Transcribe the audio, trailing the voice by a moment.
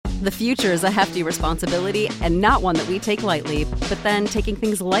The future is a hefty responsibility and not one that we take lightly, but then taking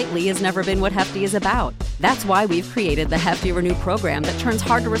things lightly has never been what Hefty is about. That's why we've created the Hefty Renew program that turns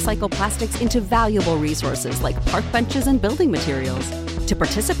hard-to-recycle plastics into valuable resources like park benches and building materials. To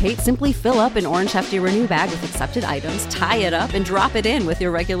participate, simply fill up an orange Hefty Renew bag with accepted items, tie it up, and drop it in with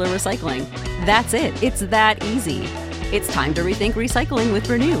your regular recycling. That's it. It's that easy. It's time to rethink recycling with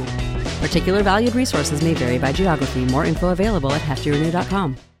Renew. Particular valued resources may vary by geography. More info available at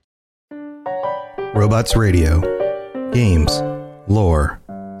heftyrenew.com. Robots Radio. Games, lore,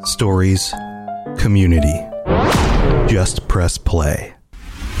 stories, community. Just press play.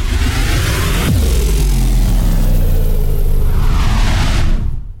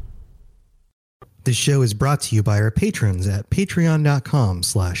 This show is brought to you by our patrons at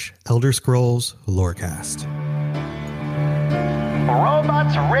patreon.com/Elder Scrolls Lorecast.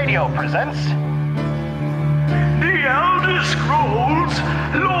 Robots Radio presents The Elder Scrolls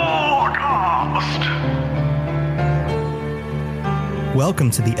Lorecast.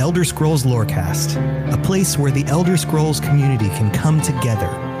 Welcome to the Elder Scrolls Lorecast, a place where the Elder Scrolls community can come together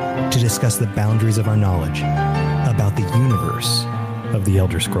to discuss the boundaries of our knowledge about the universe of the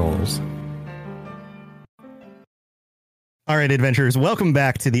Elder Scrolls. All right, adventurers, welcome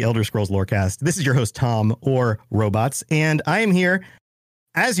back to the Elder Scrolls Lorecast. This is your host, Tom, or Robots, and I am here,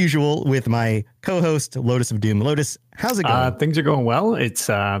 as usual, with my co-host, Lotus of Doom. Lotus, how's it going? Things are going well. It's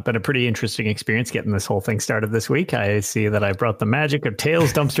been a pretty interesting experience getting this whole thing started this week. I see that I brought the magic of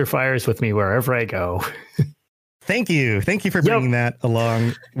Tales Dumpster Fires with me wherever I go. Thank you. Thank you for bringing that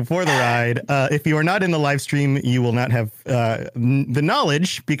along for the ride. If you are not in the live stream, you will not have the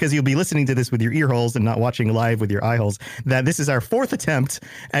knowledge, because you'll be listening to this with your ear holes and not watching live with your eye holes, that this is our fourth attempt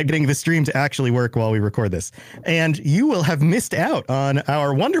at getting the stream to actually work while we record this. And you will have missed out on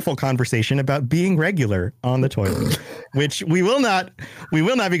our wonderful conversation about being regular on the toilet, which we will not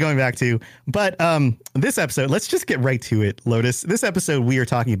be going back to. But this episode, let's just get right to it, Lotus. This episode, we are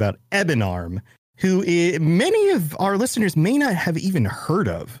talking about Ebonarm, who many of our listeners may not have even heard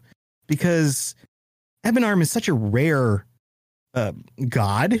of, because Ebonarm is such a rare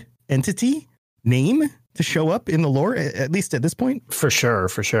god entity name to show up in the lore, at least at this point. For sure.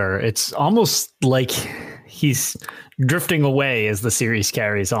 It's almost like he's drifting away as the series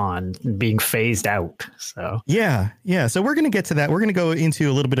carries on, being phased out. So yeah. So we're going to get to that. We're going to go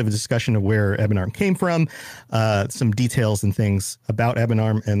into a little bit of a discussion of where Ebonarm came from, some details and things about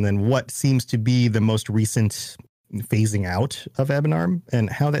Ebonarm, and then what seems to be the most recent phasing out of Ebonarm and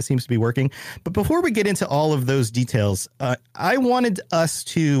how that seems to be working. But before we get into all of those details, I wanted us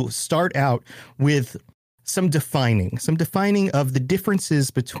to start out with some defining of the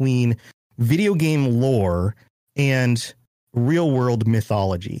differences between video game lore and real world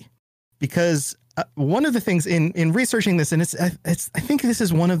mythology, because one of the things in researching this, and I think this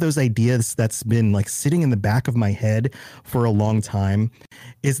is one of those ideas that's been like sitting in the back of my head for a long time,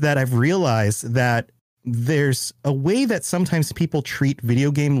 is that I've realized that there's a way that sometimes people treat video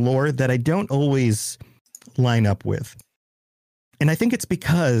game lore that I don't always line up with. And I think it's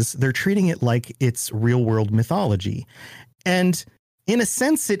because they're treating it like it's real world mythology. And in a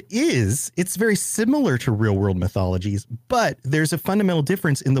sense, it's very similar to real world mythologies, but there's a fundamental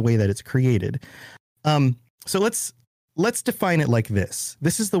difference in the way that it's created. So let's define it like this.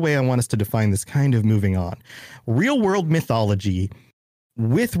 This is the way I want us to define this, kind of moving on. Real world mythology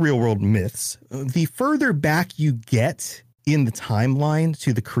with real world myths, the further back you get in the timeline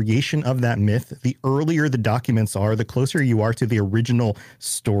to the creation of that myth, the earlier the documents are, the closer you are to the original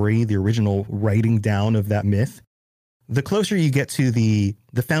story, the original writing down of that myth, the closer you get to the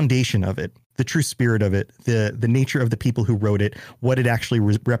foundation of it, the true spirit of it, the nature of the people who wrote it, what it actually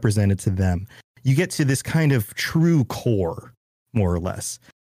represented to them. You get to this kind of true core, more or less.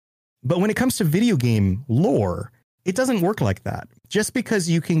 But when it comes to video game lore, it doesn't work like that. Just because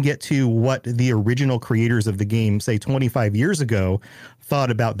you can get to what the original creators of the game, say 25 years ago, thought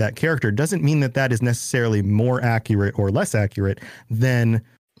about that character doesn't mean that that is necessarily more accurate or less accurate than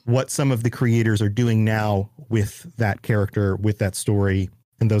what some of the creators are doing now with that character, with that story,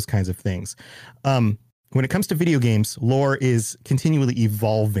 and those kinds of things. When it comes to video games, lore is continually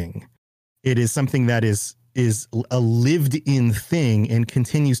evolving. It is something that is a lived in thing and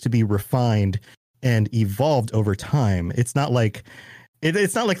continues to be refined and evolved over time. It's not like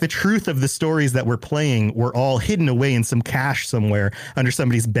the truth of the stories that we're playing were all hidden away in some cache somewhere under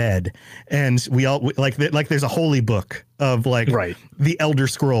somebody's bed, and we all like there's a holy book of the Elder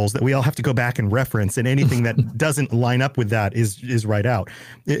Scrolls that we all have to go back and reference, and anything that doesn't line up with that is right out.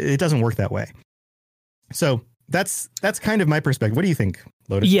 It doesn't work that way. So that's kind of my perspective. What do you think,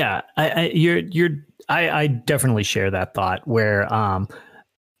 Lotus? Yeah, I definitely share that thought where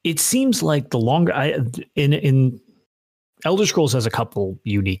it seems like the longer in Elder Scrolls has a couple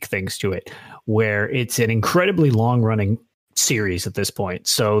unique things to it, where it's an incredibly long running series at this point.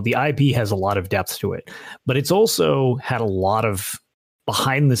 So the IP has a lot of depth to it, but it's also had a lot of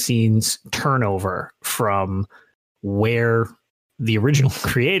behind the scenes turnover from where the original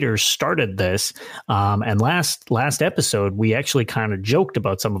creators started this. And last episode, we actually kind of joked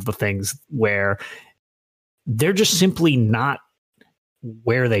about some of the things where they're just simply not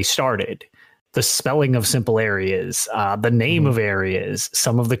where they started. The spelling of simple areas, the name of areas,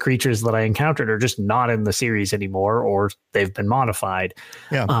 some of the creatures that I encountered are just not in the series anymore, or they've been modified.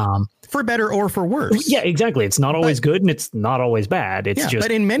 Yeah. For better or for worse. Yeah, exactly. It's not always good and it's not always bad. It's just,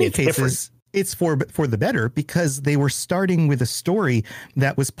 but in many cases, different. It's for the better, because they were starting with a story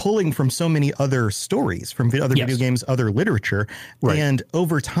that was pulling from so many other stories, from other video games, other literature, and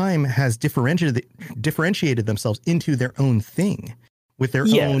over time has differentiated themselves into their own thing with their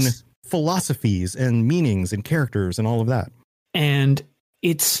own philosophies and meanings and characters and all of that. And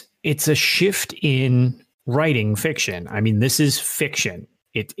it's a shift in writing fiction. I mean, this is fiction.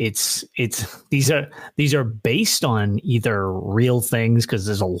 It's these are based on either real things, because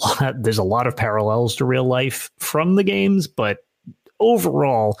there's a lot of parallels to real life from the games, but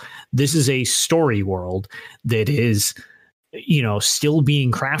overall this is a story world that is, you know, still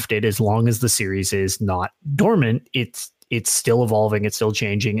being crafted. As long as the series is not dormant, it's still evolving, it's still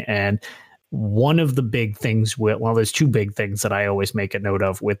changing. And one of the big things there's two big things that I always make a note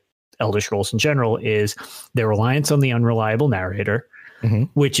of with Elder Scrolls in general is their reliance on the unreliable narrator,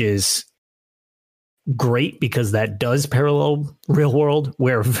 which is great because that does parallel real world,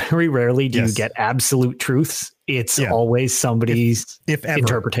 where very rarely do you get absolute truths. It's always somebody's if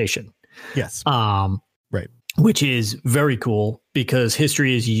interpretation. Yes. Right. Which is very cool, because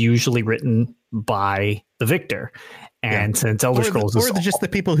history is usually written by the victor. And since Elder Scrolls is just the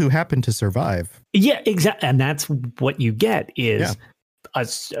people who happen to survive. Yeah, exactly. And that's what you get is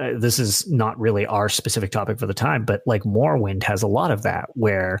this is not really our specific topic for the time, but like Morrowind has a lot of that,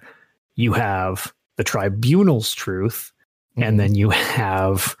 where you have the tribunal's truth, and then you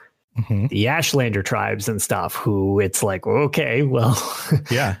have the Ashlander tribes and stuff, who it's like, okay, well,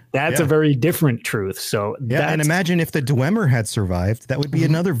 that's a very different truth. So and imagine if the Dwemer had survived, that would be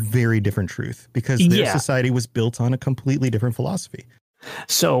another very different truth, because their society was built on a completely different philosophy.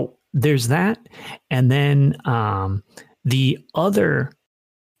 So there's that. And then the other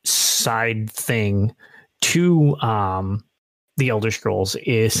side thing to the Elder Scrolls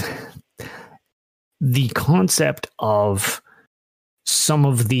is the concept of some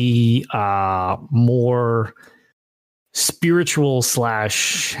of the more spiritual /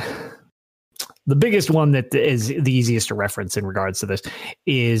 the biggest one that is the easiest to reference in regards to this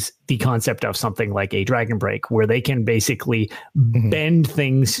is the concept of something like a Dragon Break, where they can basically bend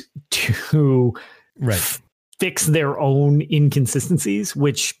things to fix their own inconsistencies,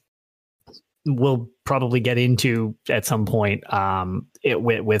 which we'll probably get into at some point. I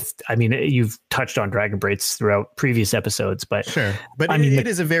mean, you've touched on Dragon Breaks throughout previous episodes, but but it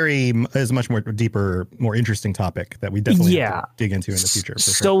is a much more deeper, more interesting topic that we definitely have to dig into in the future.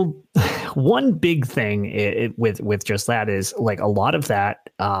 So one big thing with just that is like a lot of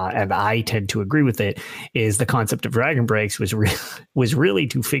that, and I tend to agree with it, is the concept of Dragon Breaks was really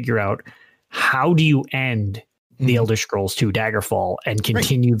to figure out, how do you end the Elder Scrolls 2 Daggerfall and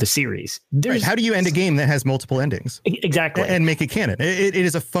continue the series? How do you end a game that has multiple endings? Exactly. And make it canon? It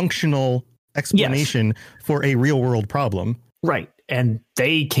is a functional explanation for a real world problem. Right. And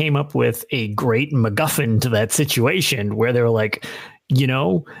they came up with a great MacGuffin to that situation, where they were like, you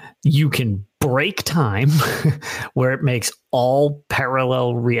know, you can break time where it makes all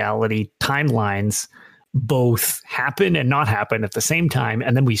parallel reality timelines both happen and not happen at the same time,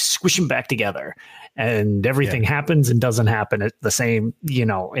 and then we squish them back together, and everything happens and doesn't happen at the same, you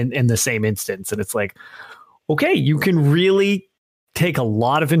know, in the same instance. And it's like, okay, you can really take a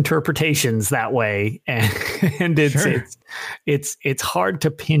lot of interpretations that way, and it's hard to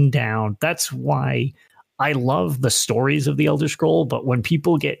pin down. That's why I love the stories of the Elder Scroll, but when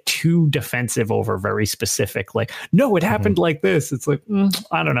people get too defensive over very specific, like, no, it happened like this, it's like,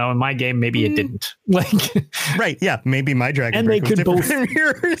 I don't know. In my game, maybe it didn't. Like, maybe my Dragon Break was different from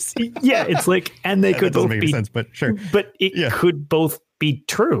yours. It's like, and they could both be sense, but but it could both be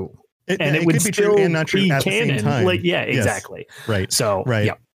true, and it would could be still true and not true at canon. the same time. Like, exactly. Right. So,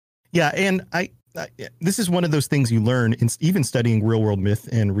 and this is one of those things you learn in even studying real world myth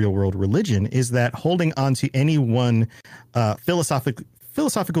and real world religion, is that holding on to any one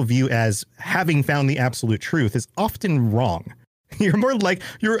philosophical view as having found the absolute truth is often wrong. You're more like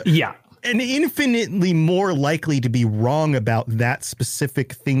and infinitely more likely to be wrong about that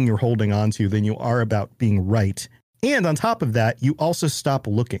specific thing you're holding on to than you are about being right. And on top of that, you also stop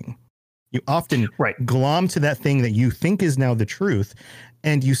looking. You often glom to that thing that you think is now the truth,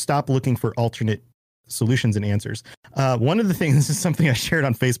 and you stop looking for alternate solutions and answers. One of the things, this is something I shared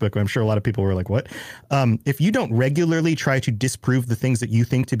on Facebook, I'm sure a lot of people were like, what? If you don't regularly try to disprove the things that you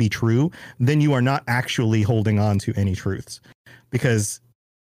think to be true, then you are not actually holding on to any truths, because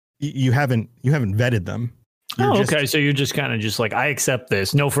you haven't vetted them. Okay. So you're just kind of just like, I accept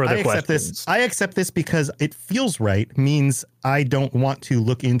this. No further questions. I accept this because it feels right, means I don't want to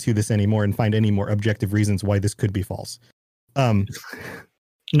look into this anymore and find any more objective reasons why this could be false.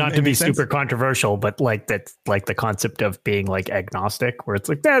 Not to be super controversial, but like that's like the concept of being like agnostic, where it's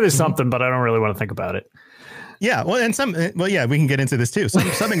like, there's something, but I don't really want to think about it. Yeah. Well, and we can get into this too.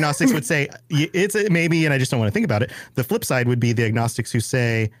 Some agnostics would say it's a maybe, and I just don't want to think about it. The flip side would be the agnostics who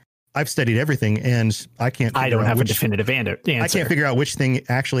say, I've studied everything and I don't have a definitive answer. I can't figure out which thing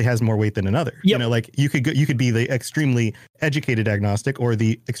actually has more weight than another. Yep. You know, like you could be the extremely educated agnostic or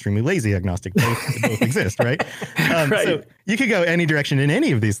the extremely lazy agnostic. Both exist, right? Right? So you could go any direction in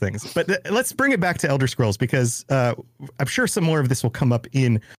any of these things. But let's bring it back to Elder Scrolls, because I'm sure some more of this will come up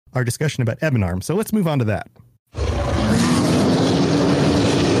in our discussion about Ebonarm. So let's move on to that.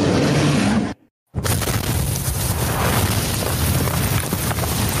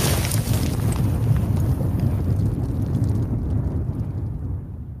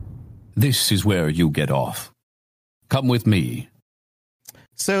 This is where you get off. Come with me.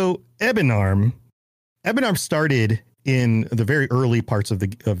 So Ebonarm started in the very early parts of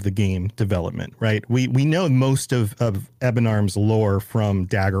the game development, right? We know most of Ebonarm's lore from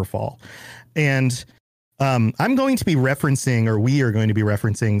Daggerfall, and I'm going to be referencing, or we are going to be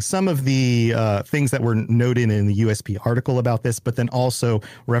referencing, some of the things that were noted in the USP article about this, but then also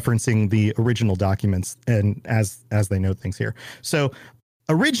referencing the original documents and as they note things here. So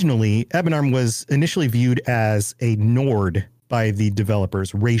originally, Ebonarm was initially viewed as a Nord by the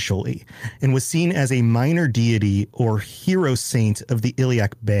developers racially, and was seen as a minor deity or hero saint of the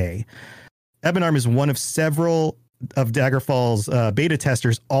Iliac Bay. Ebonarm is one of several of Daggerfall's beta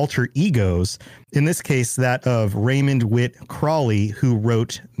testers' alter egos, in this case that of Raymond Witt Crawley, who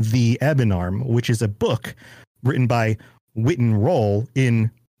wrote The Ebonarm, which is a book written by Witten Roll in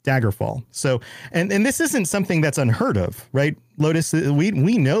Daggerfall. So, and this isn't something that's unheard of, right, Lotus? We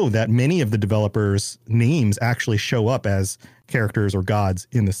know that many of the developers' names actually show up as characters or gods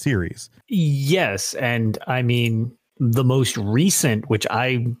in the series. Yes, and I mean the most recent, which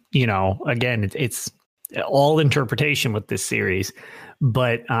again, it's all interpretation with this series,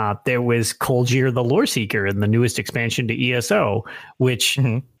 but there was Kolgir the Lore Seeker in the newest expansion to ESO, which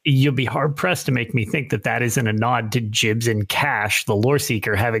you'll be hard pressed to make me think that isn't a nod to Jibs and Cash, the Lore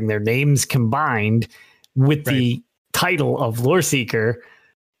Seeker, having their names combined with the title of Lore Seeker.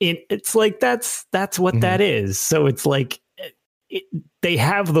 It's like that's what that is. So it's like they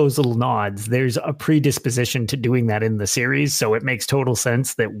have those little nods. There's a predisposition to doing that in the series, so it makes total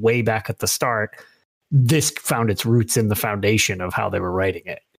sense that way back at the start, this found its roots in the foundation of how they were writing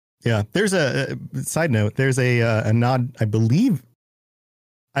it. Yeah. There's a side note. There's a nod, I believe.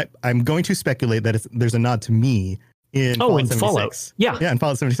 I'm going to speculate that there's a nod to me in Fallout 76. Fallout. Yeah. In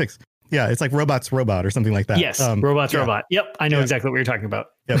Fallout 76. Yeah. It's like Robot's Robot or something like that. Yes. Robot's Robot. Yep. I know exactly what you're talking about.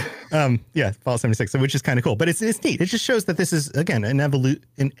 Yep. Fallout 76, which is kind of cool, but it's neat. It just shows that this is, again, an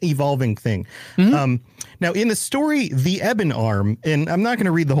evolving thing. Now in the story, The Ebonarm, and I'm not going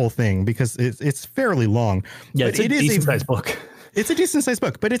to read the whole thing because it's fairly long. Yeah. It's a decent sized book. It's a decent sized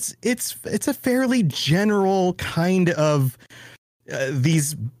book, but it's a fairly general kind of,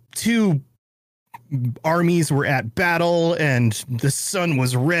 these two armies were at battle and the sun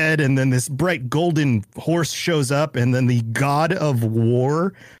was red, and then this bright golden horse shows up, and then the god of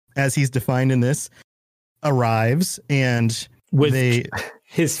war, as he's defined in this, arrives, and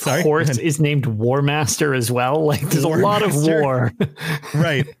his horse is named War Master as well. Like there's a lot of war.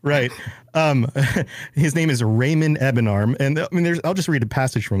 Right. His name is Raymond Ebonarm, and I mean, I'll just read a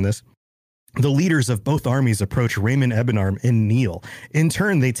passage from this. The leaders of both armies approach Raymond Ebonarm and kneel. In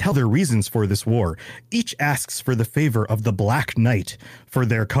turn, they tell their reasons for this war. Each asks for the favor of the Black Knight for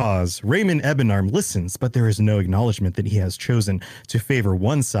their cause. Raymond Ebonarm listens, but there is no acknowledgement that he has chosen to favor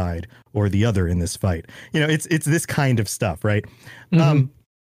one side or the other in this fight. You know, it's this kind of stuff, right?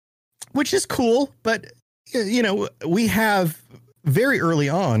 Which is cool, but, you know, we have very early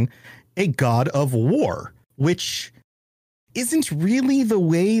on a god of war, which isn't really the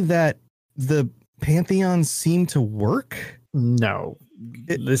way that the pantheons seem to work. No,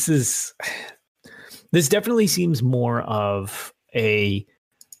 this definitely seems more of a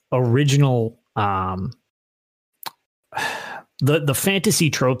original the fantasy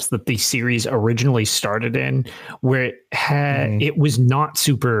tropes that the series originally started in, where it had it was not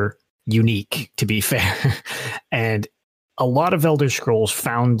super unique, to be fair. And a lot of Elder Scrolls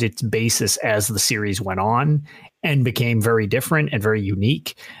found its basis as the series went on and became very different and very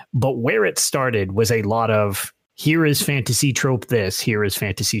unique. But where it started was a lot of, here is fantasy trope this, here is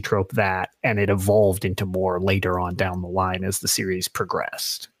fantasy trope that, and it evolved into more later on down the line as the series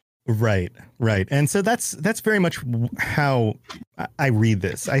progressed. Right. And so that's very much how I read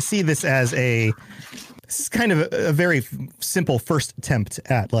this. I see this as it's kind of a very simple first attempt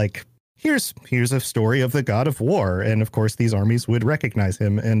at, like, here's a story of the god of war, and of course these armies would recognize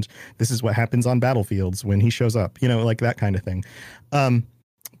him, and this is what happens on battlefields when he shows up, like that kind of thing.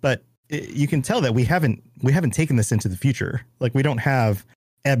 But you can tell that we haven't taken this into the future. Like, we don't have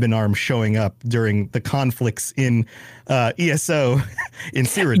Ebonarm showing up during the conflicts in ESO in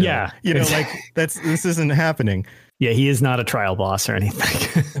Cyrodiil. Yeah, like this isn't happening. Yeah, he is not a trial boss or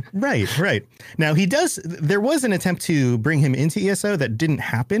anything. Right. Now there was an attempt to bring him into ESO that didn't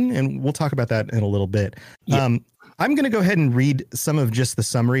happen, and we'll talk about that in a little bit. Yeah. I'm going to go ahead and read some of just the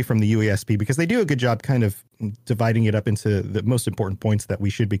summary from the UASP, because they do a good job kind of dividing it up into the most important points that we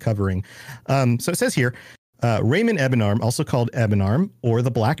should be covering. So it says here, Raymond Ebonarm, also called Ebonarm or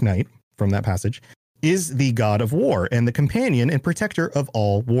the Black Knight from that passage, is the god of war and the companion and protector of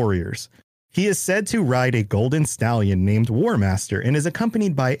all warriors. He is said to ride a golden stallion named War Master and is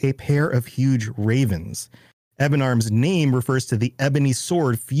accompanied by a pair of huge ravens. Ebonarm's name refers to the ebony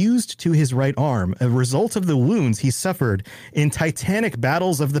sword fused to his right arm, a result of the wounds he suffered in titanic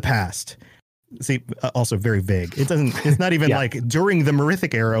battles of the past. See, also very vague. It's not even like during the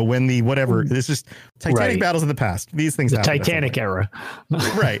Merithic era when the whatever, it's just titanic battles of the past. These things happen. The Titanic era.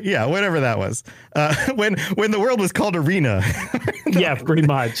 Right. Yeah. Whatever that was. When the world was called Arena. Yeah, pretty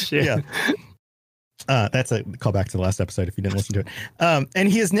much. Yeah. That's a callback to the last episode if you didn't listen to it. And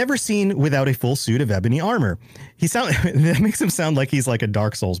he is never seen without a full suit of ebony armor. That makes him sound like he's like a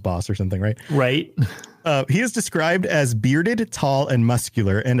Dark Souls boss or something, right? Right. He is described as bearded, tall, and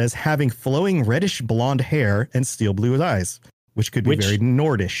muscular, and as having flowing reddish blonde hair and steel blue eyes, which could be very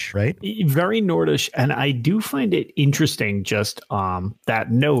Nordish, right? Very Nordish. And I do find it interesting, just that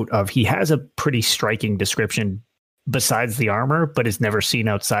note of, he has a pretty striking description besides the armor, but is never seen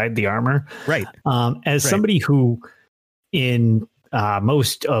outside the armor. Right. As somebody who in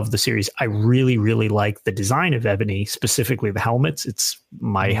most of the series, I really, really like the design of Ebony, specifically the helmets. It's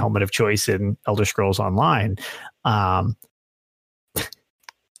my helmet of choice in Elder Scrolls Online.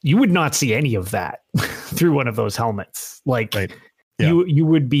 You would not see any of that through one of those helmets. Like, you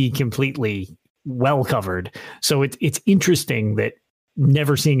would be completely well covered. So it's interesting that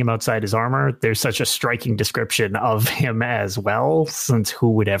never seeing him outside his armor, there's such a striking description of him as well, since who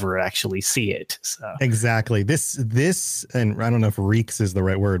would ever actually see it? So exactly. This, and I don't know if reeks is the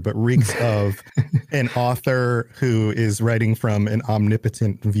right word, but reeks of an author who is writing from an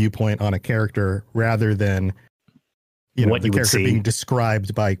omnipotent viewpoint on a character rather than what the character being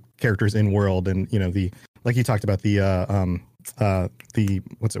described by characters in world. And like you talked about the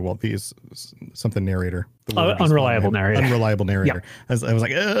what's it? Well, these something narrator. Unreliable narrator. Unreliable narrator. Yep. I was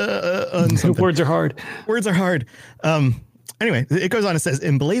like, words are hard. Words are hard. Anyway, it goes on. It says,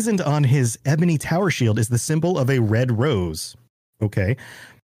 emblazoned on his ebony tower shield is the symbol of a red rose. Okay.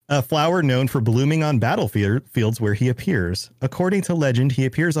 A flower known for blooming on battlefields where he appears. According to legend, he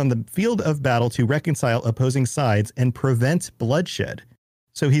appears on the field of battle to reconcile opposing sides and prevent bloodshed.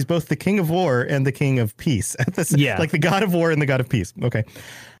 So he's both the king of war and the king of peace. Like the god of war and the god of peace. Okay.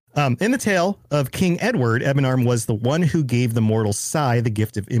 In the tale of King Edward, Ebonarm was the one who gave the mortal Sai the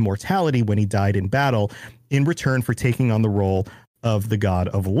gift of immortality when he died in battle, in return for taking on the role of the god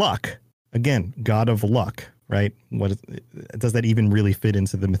of luck. Again, god of luck, right? Does that even really fit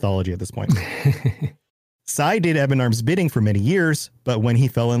into the mythology at this point? Sai did Ebonarm's bidding for many years, but when he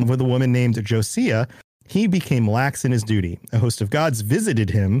fell in love with a woman named Josiah, he became lax in his duty. A host of gods visited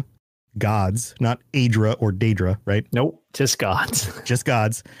him. Gods, not Aedra or Daedra, right? Nope, just gods. Just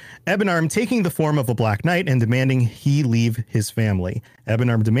gods. Ebonarm taking the form of a Black Knight and demanding he leave his family.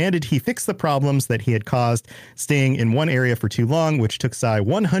 Ebonarm demanded he fix the problems that he had caused, staying in one area for too long, which took Sai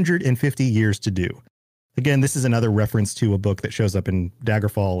 150 years to do. Again, this is another reference to a book that shows up in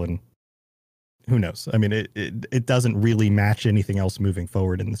Daggerfall, and who knows? I mean, it doesn't really match anything else moving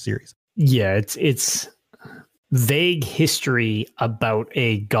forward in the series. Yeah, it's vague history about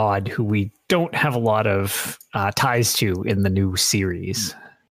a god who we don't have a lot of ties to in the new series.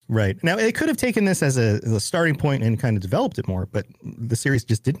 Right. Now, they could have taken this as a starting point and kind of developed it more, but the series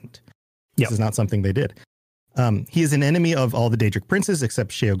just didn't. This is not something they did. He is an enemy of all the Daedric princes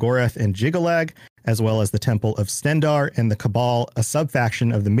except Sheogorath and Jigalag, as well as the Temple of Stendarr and the Cabal, a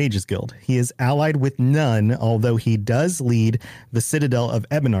subfaction of the Mages Guild. He is allied with none, although he does lead the Citadel of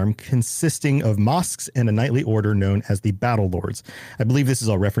Ebonarm, consisting of mosques and a knightly order known as the Battle Lords. I believe this is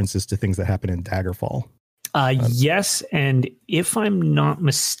all references to things that happen in Daggerfall. Yes, and if I'm not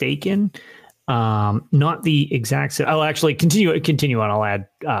mistaken, not the exact... I'll actually continue on. I'll add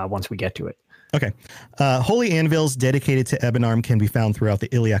once we get to it. Okay. Holy anvils dedicated to Ebonarm can be found throughout the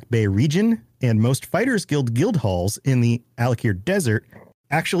Iliac Bay region, and most Fighters Guild guild halls in the Alakir Desert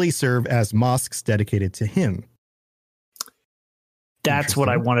actually serve as mosques dedicated to him. That's what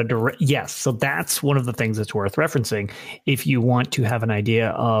I wanted to... Yes, so that's one of the things that's worth referencing. If you want to have an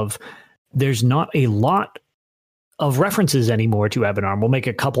idea of... There's not a lot of references anymore to Ebonarm. We'll make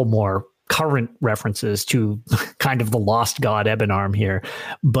a couple more current references to kind of the lost god Ebonarm here.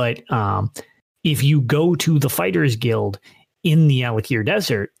 But... if you go to the Fighters Guild in the Alakir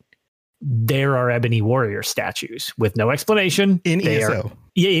Desert, there are ebony warrior statues with no explanation. In ESO.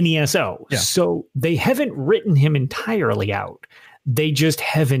 In ESO. Yeah. So they haven't written him entirely out. They just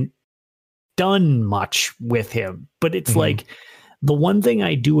haven't done much with him. But it's like the one thing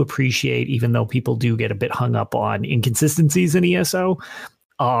I do appreciate, even though people do get a bit hung up on inconsistencies in ESO,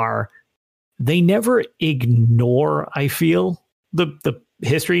 are they never ignore, I feel, the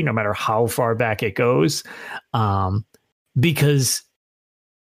history, no matter how far back it goes. Because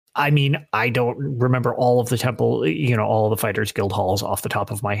I mean, I don't remember all of the temple, all of the Fighters Guild halls off the top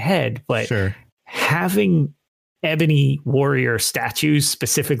of my head, but having ebony warrior statues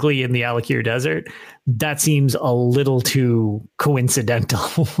specifically in the Alakir Desert, that seems a little too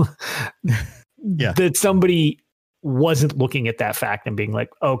coincidental. That somebody wasn't looking at that fact and being like,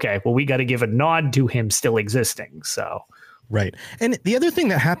 okay, well, we got to give a nod to him still existing. So. Right. And the other thing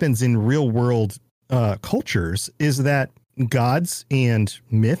that happens in real world cultures is that gods and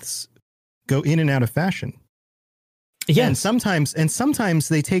myths go in and out of fashion. Yeah. And sometimes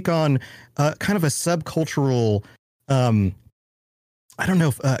they take on kind of a subcultural,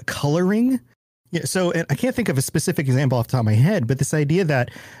 coloring. Yeah. So I can't think of a specific example off the top of my head, but this idea that,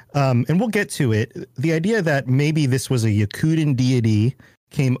 and we'll get to it, the idea that maybe this was a Yakutan deity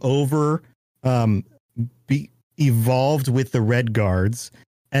came over, evolved with the Red Guards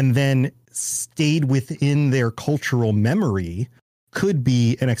and then stayed within their cultural memory could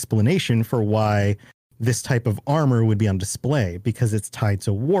be an explanation for why this type of armor would be on display, because it's tied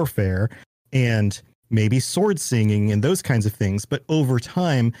to warfare and maybe sword singing and those kinds of things. But over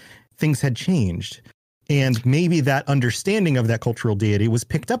time, things had changed. And maybe that understanding of that cultural deity was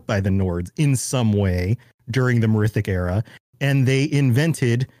picked up by the Nords in some way during the Merithic era. And they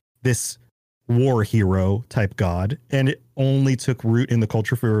invented this war hero type god, and it only took root in the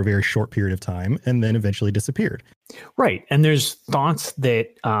culture for a very short period of time and then eventually disappeared. Right. And there's thoughts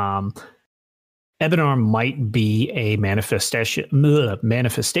that Ebonarm might be a manifestation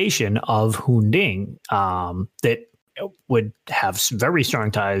of Hunding that would have very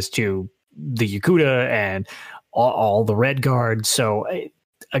strong ties to the Yakuta and all the Red Guard. So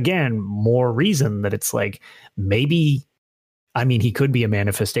again, more reason that it's like maybe, I mean, he could be a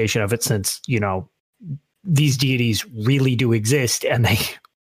manifestation of it, since, these deities really do exist and they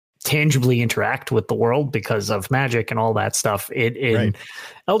tangibly interact with the world because of magic and all that stuff in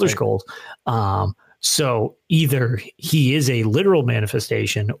Elder Scrolls. So either he is a literal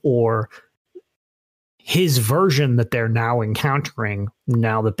manifestation, or his version that they're now encountering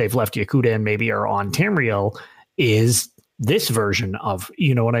now that they've left Yakuta and maybe are on Tamriel is this version of,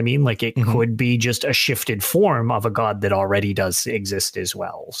 you know what I mean? Like it could be just a shifted form of a god that already does exist as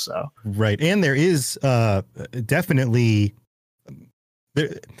well. So, right. And there is definitely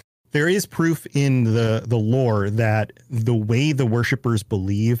there is proof in the lore that the way the worshippers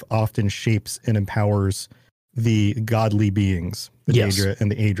believe often shapes and empowers the godly beings, the Daedra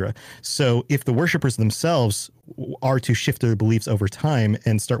and the Aedra. So if the worshippers themselves are to shift their beliefs over time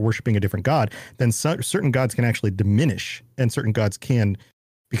and start worshiping a different god, then certain gods can actually diminish and certain gods can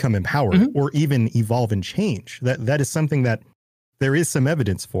become empowered or even evolve and change. That is something that there is some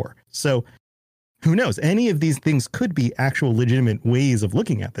evidence for. So who knows? Any of these things could be actual legitimate ways of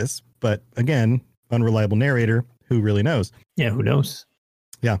looking at this. But again, unreliable narrator, who really knows? Yeah, who knows?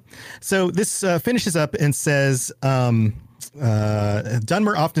 Yeah. So this finishes up and says, Dunmer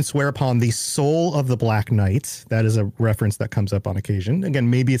often swear upon the soul of the Black Knight. That is a reference that comes up on occasion.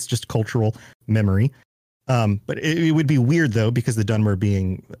 Again, maybe it's just cultural memory. But it would be weird, though, because the Dunmer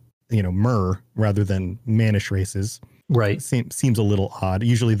being, Mer rather than Mannish races. Right. Seems a little odd.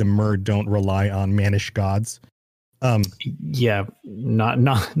 Usually the Mer don't rely on Mannish gods. Yeah,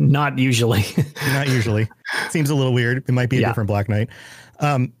 not usually. Not usually. Seems a little weird. It might be a different Black Knight.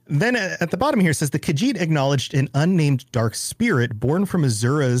 Then at the bottom here, it says the Khajiit acknowledged an unnamed dark spirit born from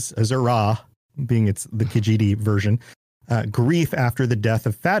Azura, being it's the Khajiiti version, grief after the death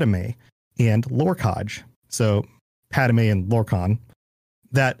of Fatimeh and Lorkhaj. So Padme and Lorkhan,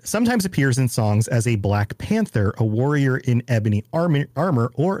 that sometimes appears in songs as a Black Panther, a warrior in ebony armor,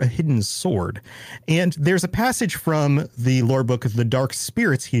 or a hidden sword. And there's a passage from the lore book of the Dark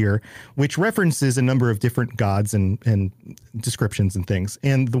Spirits here, which references a number of different gods and descriptions and things.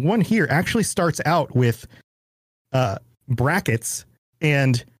 And the one here actually starts out with brackets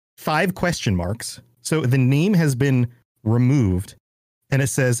and 5 question marks. So the name has been removed. And it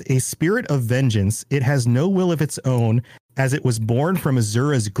says, a spirit of vengeance. It has no will of its own, as it was born from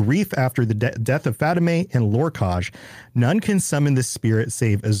Azura's grief after the death of Fatimeh and Lorkhaj. None can summon this spirit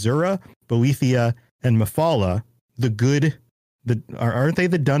save Azura, Boethia, and Mephala, the good. Aren't they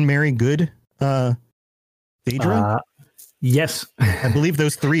the Dunmerry good? Daedra? Yes. I believe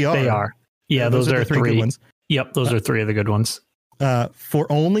those 3 are. They are. Yeah, those are 3 good ones. Yep, those are 3 of the good ones.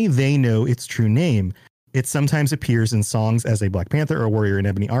 For only they know its true name. It sometimes appears in songs as a Black Panther, or warrior in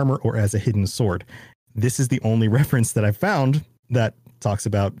ebony armor, or as a hidden sword. This is the only reference that I've found that talks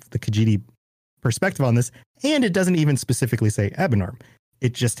about the Khajiiti perspective on this, and it doesn't even specifically say Ebonarm.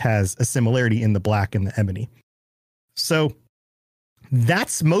 It just has a similarity in the black and the ebony. So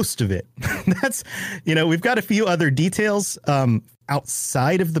that's most of it. That's, we've got a few other details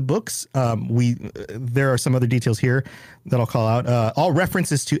outside of the books. There are some other details here that I'll call out. All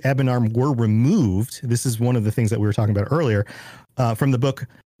references to Ebonarm were removed. This is one of the things that we were talking about earlier from the book,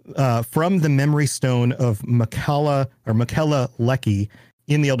 from the memory stone of Makella Lecky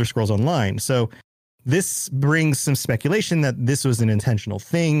in the Elder Scrolls Online. So this brings some speculation that this was an intentional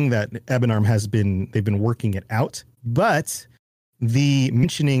thing, that Ebonarm they've been working it out. But the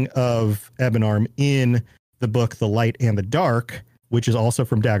mentioning of Ebonarm in the book, The Light and the Dark, which is also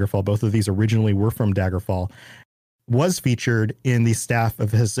from Daggerfall, both of these originally were from Daggerfall, was featured in the Staff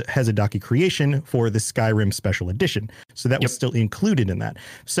of Hezadaki creation for the Skyrim Special Edition. So that was still included in that.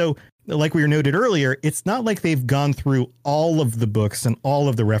 So like we were noted earlier, it's not like they've gone through all of the books and all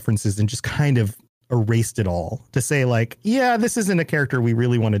of the references and just kind of erased it all to say like, yeah, this isn't a character we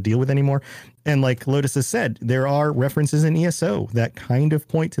really want to deal with anymore. And like Lotus has said, there are references in ESO that kind of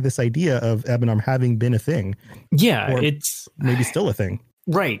point to this idea of Ebonarm having been a thing. Yeah, it's maybe still a thing.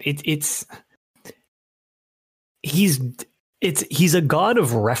 Right. He's a god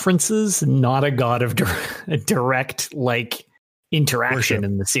of references, not a god of direct like interaction worship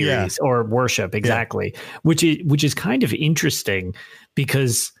in the series or worship. Exactly. Yeah. Which is kind of interesting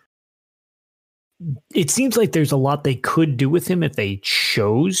because it seems like there's a lot they could do with him if they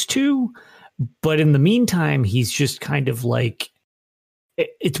chose to. But in the meantime, he's just kind of like,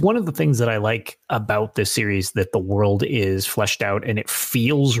 it's one of the things that I like about this series, that the world is fleshed out and it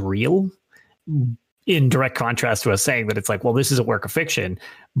feels real, in direct contrast to us saying that it's like, well, this is a work of fiction,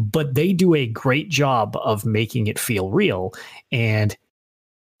 but they do a great job of making it feel real. And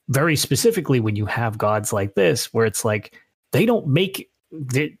very specifically, when you have gods like this, where it's like, they don't make,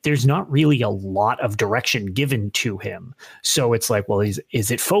 there's not really a lot of direction given to him. So it's like, well, is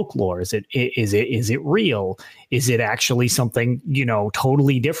it folklore? Is it real? Is it actually something,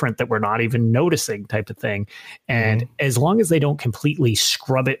 totally different that we're not even noticing, type of thing? And as long as they don't completely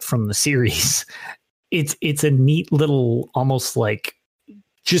scrub it from the series, it's a neat little, almost like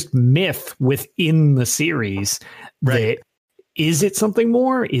just myth within the series. Right. Is it something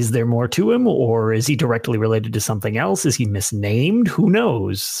more? Is there more to him, or is he directly related to something else? Is he misnamed? Who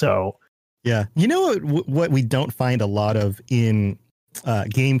knows? So, yeah, what we don't find a lot of in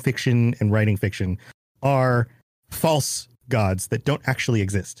game fiction and writing fiction are false gods that don't actually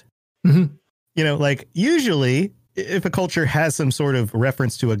exist. Mm-hmm. Like usually, if a culture has some sort of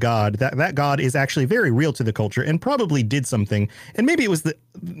reference to a god, that god is actually very real to the culture and probably did something. And maybe it was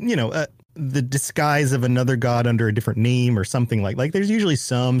the disguise of another god under a different name or something like there's usually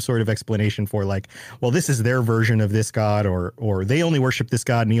some sort of explanation for like, well, this is their version of this god, or they only worship this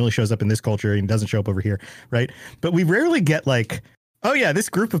god and he only shows up in this culture and doesn't show up over here. Right. But we rarely get like, oh yeah, this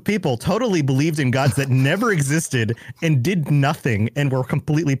group of people totally believed in gods that never existed and did nothing and were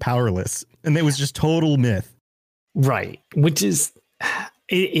completely powerless. And it was just total myth. Right. Which is,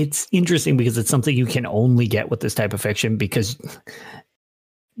 it's interesting because it's something you can only get with this type of fiction, because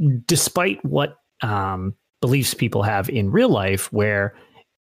despite what beliefs people have in real life, where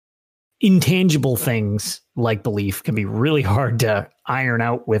intangible things like belief can be really hard to iron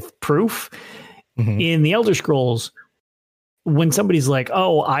out with proof, in the Elder Scrolls, when somebody's like,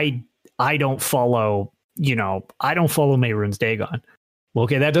 oh, I don't follow I don't follow Mehrunes Dagon. Well,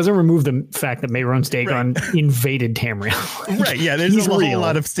 okay, that doesn't remove the fact that Mehrunes Dagon invaded Tamriel. Right. Yeah. There's a whole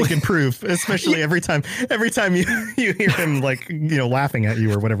lot of stinking proof, especially every time you hear him laughing at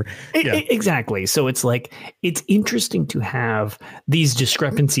you or whatever. Yeah. Exactly. So it's like, it's interesting to have these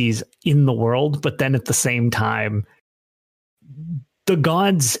discrepancies in the world, but then at the same time, the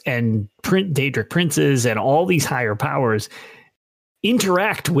gods and Daedric princes and all these higher powers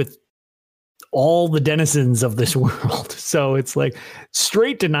interact with all the denizens of this world. So it's like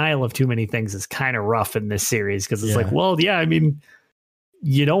straight denial of too many things is kind of rough in this series, because it's like, well, yeah, I mean,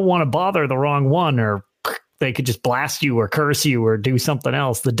 you don't want to bother the wrong one, or they could just blast you or curse you or do something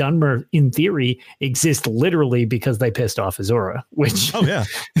else. The Dunmer, in theory, exist literally because they pissed off Azura, which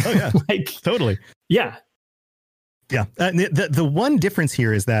like totally. Yeah. Yeah. The one difference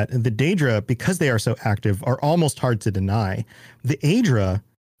here is that the Daedra, because they are so active, are almost hard to deny. The Aedra,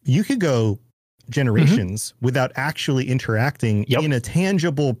 you could go generations without actually interacting in a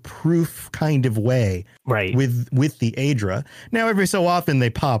tangible proof kind of way with the Aedra. Now, every so often they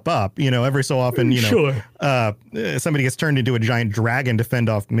pop up, every so often, somebody gets turned into a giant dragon to fend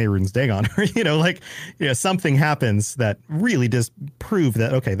off Mehrunes Dagon, or, something happens that really does prove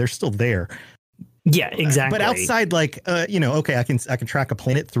that, okay, they're still there. Yeah, exactly. But outside, okay, I can track a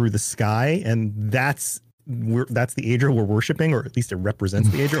planet through the sky, and that's the Aedra we're worshiping, or at least it represents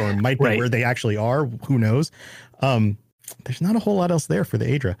the Aedra, or it might be where they actually are. Who knows? There's not a whole lot else there for the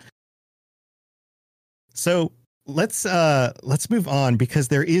Aedra. So let's move on, because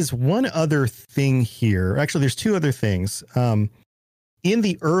there is one other thing here. Actually, there's two other things. In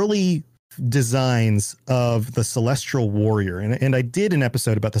the early designs of the Celestial Warrior, and I did an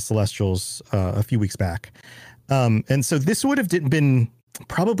episode about the Celestials a few weeks back, and so this would have been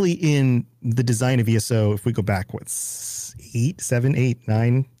probably in the design of ESO if we go back 7, 8,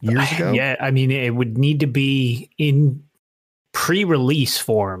 9 years ago. Yeah, I mean, it would need to be in pre-release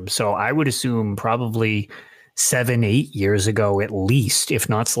form, so I would assume probably 7, 8 years ago at least, if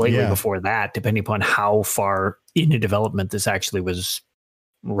not slightly before that, depending upon how far into development this actually was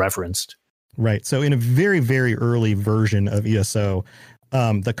referenced. Right. So in a very, very early version of ESO,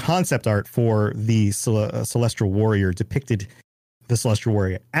 the concept art for the Celestial Warrior depicted the Celestial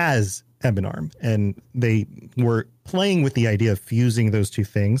Warrior as Ebonarm, and they were playing with the idea of fusing those two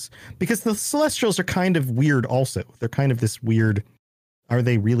things, because the Celestials are kind of weird also. They're kind of this weird, are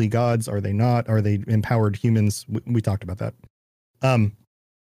they really gods? Are they not? Are they empowered humans? We talked about that.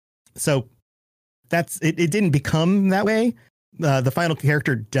 So that's it. It didn't become that way. The final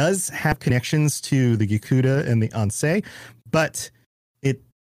character does have connections to the Yakuta and the Ansei, but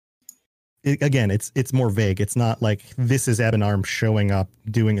again, it's more vague. It's not like this is Ebonarm showing up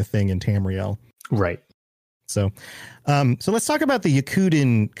doing a thing in Tamriel. Right. So let's talk about the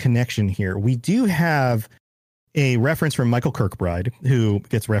Yakutan connection here. We do have a reference from Michael Kirkbride, who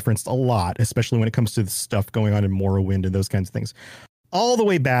gets referenced a lot, especially when it comes to the stuff going on in Morrowind and those kinds of things, all the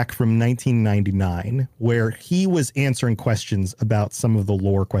way back from 1999, where he was answering questions about some of the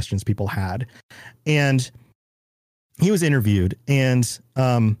lore questions people had. And he was interviewed, and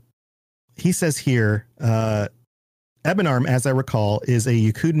he says here, Ebonarm, as I recall, is a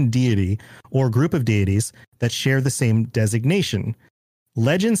Yakutan deity or group of deities that share the same designation.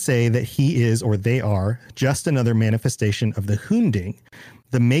 Legends say that he is, or they are, just another manifestation of the Hunding,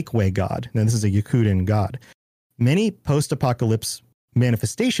 the make-way god. Now, this is a Yakutan god. Many post-apocalypse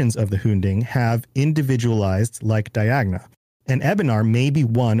manifestations of the Hunding have individualized like Diagna, and Ebonarm may be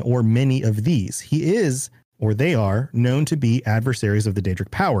one or many of these. He is, or they are, known to be adversaries of the Daedric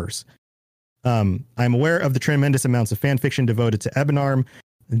powers. I'm aware of the tremendous amounts of fan fiction devoted to Ebonarm,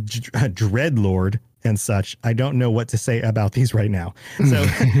 Dreadlord, and such. I don't know what to say about these right now. So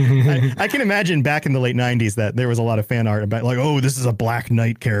I can imagine back in the late 90s that there was a lot of fan art about, like, oh, this is a Black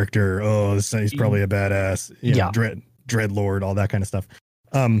Knight character. Oh, he's probably a badass. Dreadlord, all that kind of stuff.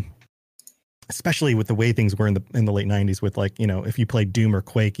 Especially with the way things were in the late 90s with, like, if you played Doom or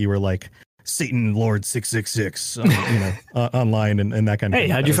Quake, you were like Satan Lord 666 online and that kind of thing.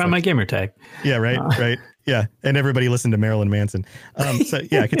 Hey, how'd you find my gamer tag? Yeah, right. Yeah, and everybody listened to Marilyn Manson. So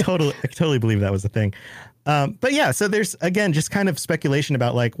yeah, I could totally believe that was a thing. But yeah, so there's, again, just kind of speculation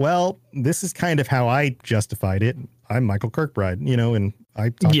about, like, well, this is kind of how I justified it. I'm Michael Kirkbride, and I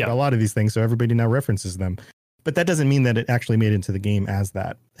talk about a lot of these things, so everybody now references them. But that doesn't mean that it actually made it into the game as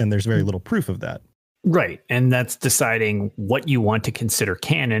that, and there's very little proof of that. Right. And that's deciding what you want to consider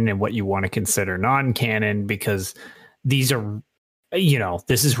canon and what you want to consider non-canon, because these are,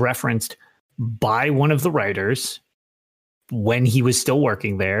 this is referenced by one of the writers when he was still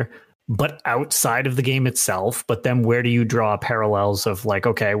working there, but outside of the game itself. But then where do you draw parallels of, like,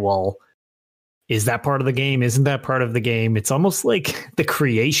 okay, well, is that part of the game? Isn't that part of the game? It's almost like the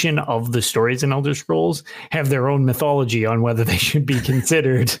creation of the stories in Elder Scrolls have their own mythology on whether they should be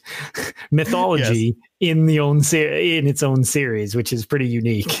considered mythology in its own series, which is pretty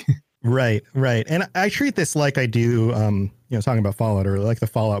unique. Right. And I treat this like I do, talking about Fallout, or like the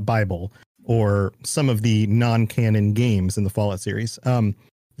Fallout Bible, or some of the non-canon games in the Fallout series.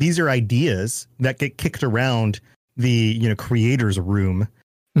 These are ideas that get kicked around the creator's room.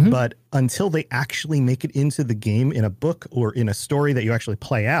 But until they actually make it into the game in a book or in a story that you actually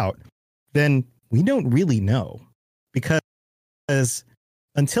play out, then we don't really know, because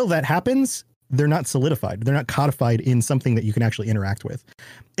until that happens, they're not solidified. They're not codified in something that you can actually interact with.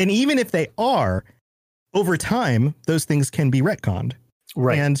 And even if they are, over time, those things can be retconned.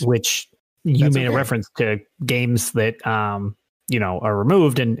 Right. And which you made a reference to games that, are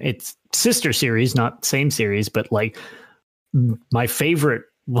removed, and it's sister series, not same series, but like my favorite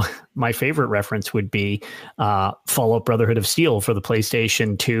reference would be Fallout Brotherhood of Steel for the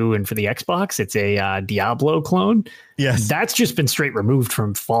PlayStation 2 and for the Xbox. It's a Diablo clone. Yes. That's just been straight removed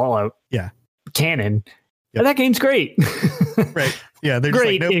from Fallout canon. Yep. That game's great. Right. Yeah. They're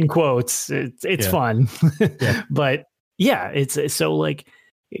great, just like, nope. in quotes. It's fun. But yeah, it's so like,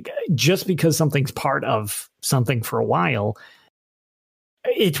 just because something's part of something for a while,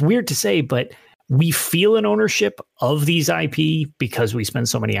 it's weird to say, but we feel an ownership of these IP because we spend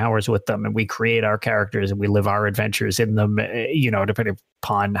so many hours with them, and we create our characters and we live our adventures in them, depending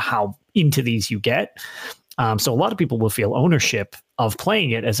upon how into these you get. So a lot of people will feel ownership of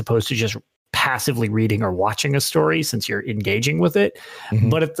playing it as opposed to just passively reading or watching a story, since you're engaging with it.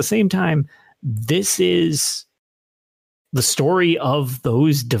 But at the same time, this is the story of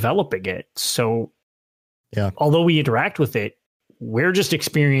those developing it. So although we interact with it, we're just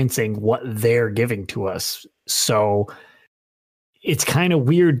experiencing what they're giving to us. So it's kind of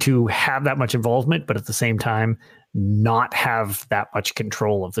weird to have that much involvement, but at the same time, not have that much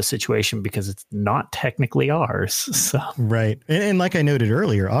control of the situation because it's not technically ours. So. Right. And like I noted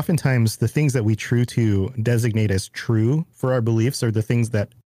earlier, oftentimes the things that we designate as true for our beliefs are the things that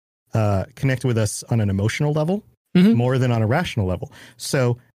connect with us on an emotional level more than on a rational level.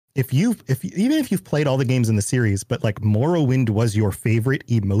 So even if you've played all the games in the series, but like Morrowind was your favorite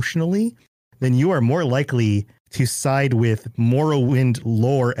emotionally, then you are more likely to side with Morrowind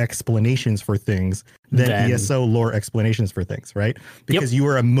lore explanations for things than ESO lore explanations for things, right? Because you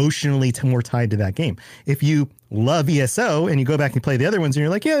are emotionally more tied to that game. If you love ESO and you go back and play the other ones and you're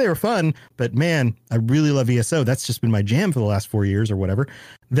like, yeah, they were fun, but man, I really love ESO. That's just been my jam for the last 4 years or whatever.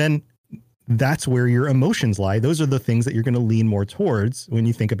 Then that's where your emotions lie. Those are the things that you're going to lean more towards when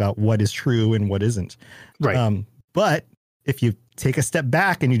you think about what is true and what isn't. Right. But if you take a step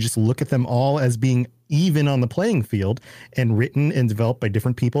back and you just look at them all as being even on the playing field and written and developed by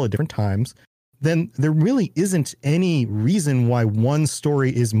different people at different times, then there really isn't any reason why one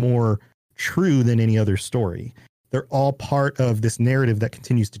story is more true than any other story. They're all part of this narrative that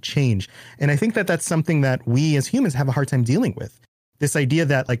continues to change. And I think that that's something that we as humans have a hard time dealing with. This idea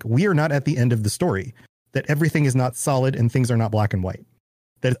that like we are not at the end of the story, that everything is not solid and things are not black and white.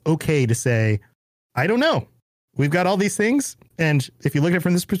 That it's okay to say, I don't know. We've got all these things. And if you look at it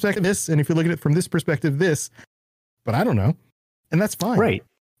from this perspective, this, and if you look at it from this perspective, this, but I don't know. And that's fine. Right.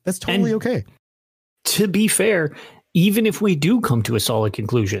 That's totally okay. To be fair, even if we do come to a solid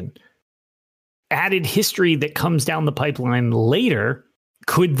conclusion, added history that comes down the pipeline later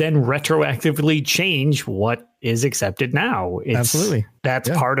could then retroactively change what is accepted now. Absolutely. That's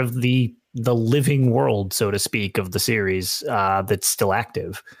part of the living world, so to speak, of the series that's still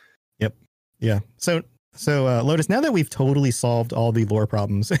active. Yep. Yeah. So Lotus, now that we've totally solved all the lore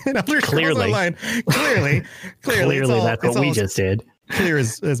problems in Elder Scrolls Online, clearly, that's what we just did. Clear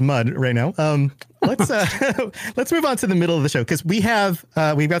as mud right now. Let's move on to the middle of the show, because we've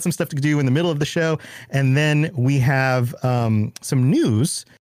got some stuff to do in the middle of the show, and then we have some news.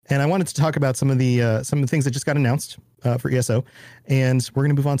 And I wanted to talk about some of the things that just got announced for ESO, and we're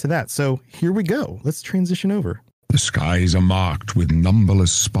going to move on to that. So here we go. Let's transition over. The skies are marked with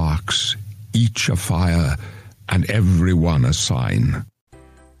numberless sparks, each a fire, and every one a sign.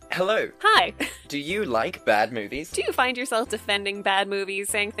 Hello. Hi. Do you like bad movies? Do you find yourself defending bad movies,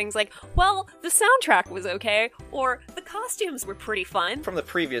 saying things like, well, the soundtrack was okay, or the costumes were pretty fun? From the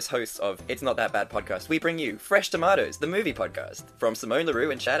previous hosts of It's Not That Bad podcast, we bring you Fresh Tomatoes, the movie podcast, from Simone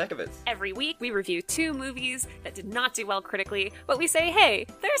LaRue and Chad Ekovitz. Every week, we review 2 movies that did not do well critically, but we say, hey,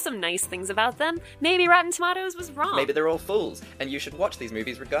 there's some nice things about them. Maybe Rotten Tomatoes was wrong. Maybe they're all fools, and you should watch these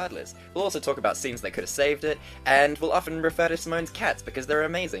movies regardless. We'll also talk about scenes that could have saved it, and we'll often refer to Simone's cats because they're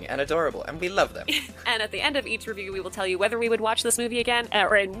amazing. amazing and adorable, and we love them. And at the end of each review, we will tell you whether we would watch this movie again,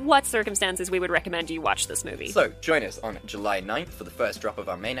 or in what circumstances we would recommend you watch this movie. So, join us on July 9th for the first drop of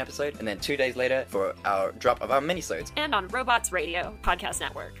our main episode, and then 2 days later for our drop of our minisodes. And on Robots Radio Podcast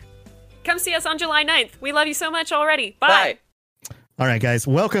Network. Come see us on July 9th. We love you so much already. Bye! Bye! All right, guys,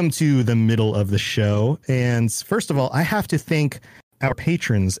 welcome to the middle of the show. And first of all, I have to thank our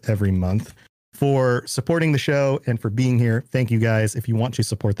patrons every month for supporting the show and for being here. Thank you, guys. If you want to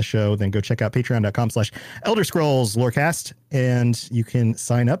support the show, then go check out patreon.com/Elder Scrolls Lorecast, and you can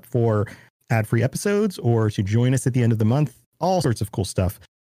sign up for ad-free episodes or to join us at the end of the month. All sorts of cool stuff.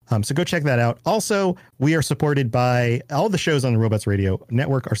 So go check that out. Also, we are supported by all the shows on the Robots Radio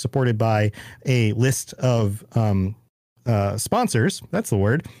Network are supported by a list of sponsors, that's the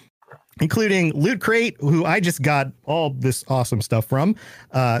word, including Loot Crate, who I just got all this awesome stuff from,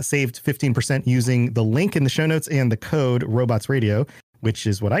 saved 15% using the link in the show notes and the code Robots Radio, which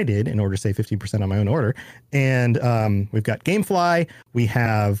is what I did in order to save 15% on my own order. And we've got Gamefly, we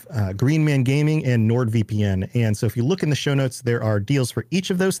have Green Man Gaming, and NordVPN. And so if you look in the show notes, there are deals for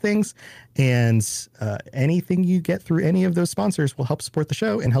each of those things. And anything you get through any of those sponsors will help support the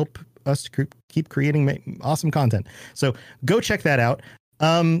show and help us to keep creating awesome content. So go check that out.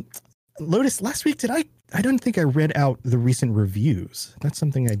 Lotus, last week, I don't think I read out the recent reviews. That's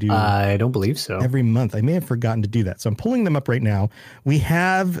something I do. I don't believe so. Every month. I may have forgotten to do that. So I'm pulling them up right now. We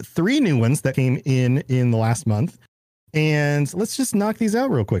have 3 new ones that came in the last month. And let's just knock these out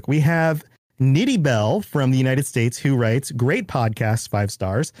real quick. We have Nitty Bell from the United States, who writes, "Great podcast, 5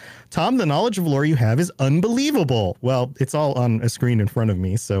 stars. Tom, the knowledge of lore you have is unbelievable." Well, it's all on a screen in front of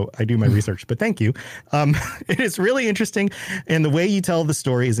me, so I do my research, but thank you. It is really interesting, and the way you tell the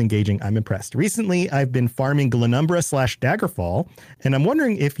story is engaging. I'm impressed. Recently, I've been farming Glenumbra/Daggerfall, and I'm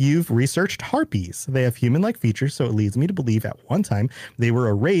wondering if you've researched harpies. They have human-like features, so it leads me to believe at one time they were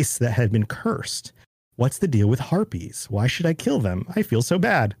a race that had been cursed. What's the deal with harpies? Why should I kill them? I feel so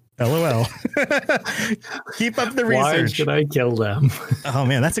bad. LOL. Keep up the research. Why should I kill them? Oh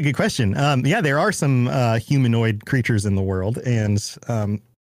man, that's a good question. Yeah, there are some humanoid creatures in the world, and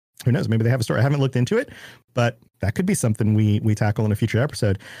who knows? Maybe they have a story. I haven't looked into it, but that could be something we tackle in a future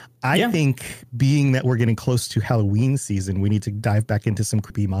episode. I think, being that we're getting close to Halloween season, we need to dive back into some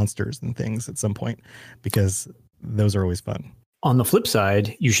creepy monsters and things at some point, because those are always fun. On the flip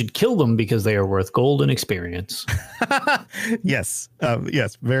side, you should kill them because they are worth gold and experience. Yes.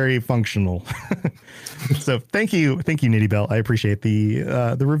 Yes. Very functional. So thank you, Nitty Bell. I appreciate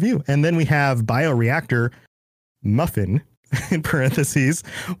the review. And then we have Bioreactor Muffin in parentheses,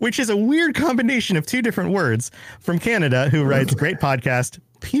 which is a weird combination of 2 different words, from Canada, who writes, "Great podcast,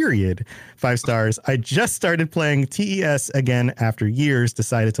 period. 5 stars. I just started playing TES again after years,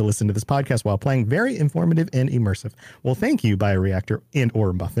 decided to listen to this podcast while playing. Very informative and immersive." Well, thank you, Bioreactor and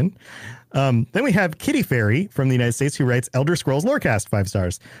or Muffin. Then we have Kitty Fairy from the United States, who writes, "Elder Scrolls Lorecast, 5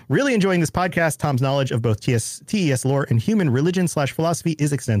 stars. Really enjoying this podcast. Tom's knowledge of both TES lore and human religion/philosophy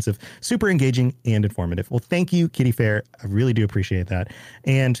is extensive, super engaging and informative." Well, thank you, Kitty Fair. I really do appreciate that.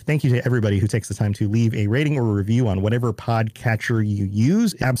 And thank you to everybody who takes the time to leave a rating or a review on whatever podcatcher you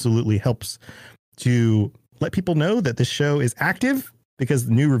use. It absolutely helps to let people know that this show is active, because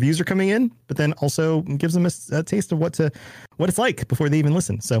new reviews are coming in, but then also gives them a taste of what it's like before they even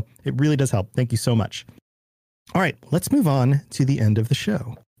listen. So it really does help. Thank you so much. All right, let's move on to the end of the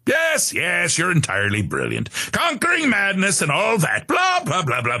show. Yes, you're entirely brilliant. Conquering madness and all that. Blah, blah,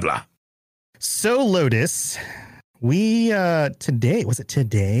 blah, blah, blah. So, Lotus, we today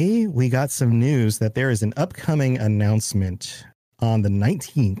we got some news that there is an upcoming announcement on the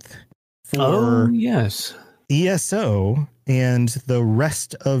 19th for ESO and the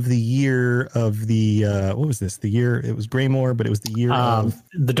rest of the year of the what was this? The year it was Greymore, but it was the year of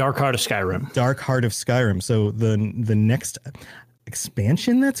the Dark Heart of Skyrim. Dark Heart of Skyrim. So the next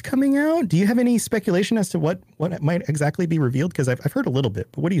expansion that's coming out. Do you have any speculation as to what might exactly be revealed? Because I've heard a little bit,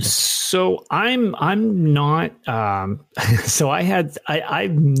 but what do you think? So I'm not. So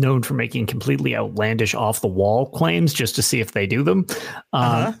I'm known for making completely outlandish, off the wall claims just to see if they do them.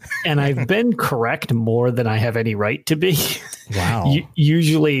 And I've been correct more than I have any right to be. Wow.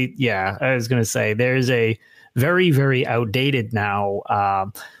 Usually, yeah. I was going to say there's a very, very outdated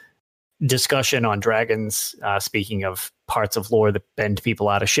now discussion on dragons. Speaking of parts of lore that bend people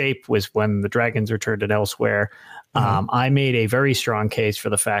out of shape, was when the dragons returned in Elsewhere. I made a very strong case for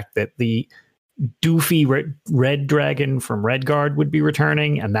the fact that the doofy red dragon from Redguard would be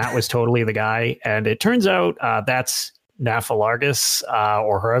returning, and that was totally the guy. And it turns out that's Naphalargus,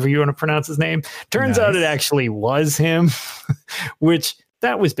 or however you want to pronounce his name. Turns out it actually was him, which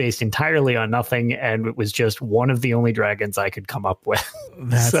that was based entirely on nothing, and it was just one of the only dragons I could come up with.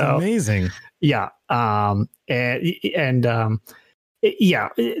 That's amazing. Yeah.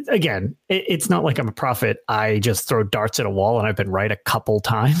 Again, it's not like I'm a prophet. I just throw darts at a wall, and I've been right a couple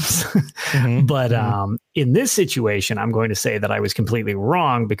times. But in this situation, I'm going to say that I was completely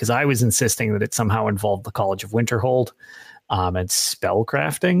wrong, because I was insisting that it somehow involved the College of Winterhold and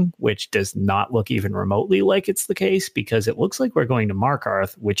spellcrafting, which does not look even remotely like it's the case, because it looks like we're going to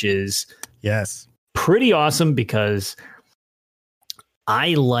Markarth, which is pretty awesome, because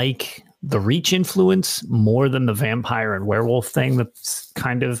I like the Reach influence more than the vampire and werewolf thing that's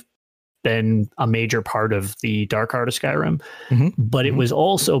kind of been a major part of the Dark Heart of Skyrim. But it was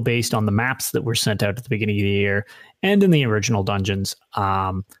also based on the maps that were sent out at the beginning of the year and in the original dungeons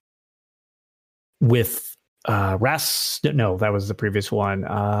with that was the previous one,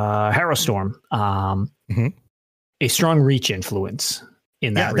 Harrowstorm, a strong Reach influence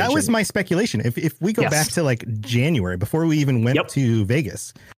in that region. That was my speculation. If we go back to like January, before we even went to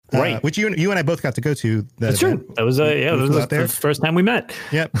Vegas, right? Which you and I both got to go to. That's true. That was the first time we met.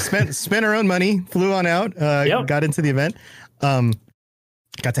 Yep. Spent our own money, flew on out, got into the event,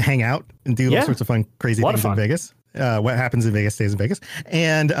 got to hang out and do all sorts of fun, crazy things in Vegas. What happens in Vegas stays in Vegas,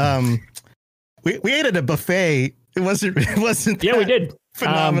 and we ate at a buffet. It wasn't. Yeah, we did.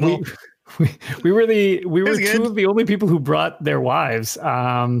 Phenomenal. We were two of the only people who brought their wives.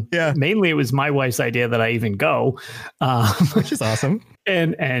 Mainly it was my wife's idea that I even go, which is awesome.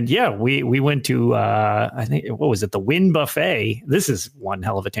 And we went to I think, what was it, the Wynn Buffet. This is one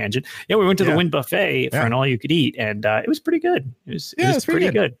hell of a tangent. We went to the Wynn Buffet for an all you could eat, and it was pretty good. It was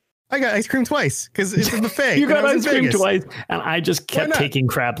pretty good. I got ice cream twice because it's a buffet. You got ice cream twice, and I just kept taking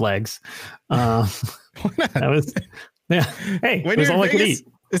crab legs. Why not? That was Hey, when it was all I could eat.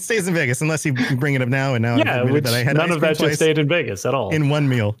 It stays in Vegas unless you bring it up now. And now that I had none of that just stayed in Vegas at all in one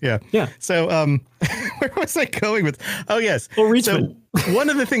meal. Yeah. So where was I going with? Oh yes. Well, Richmond. So one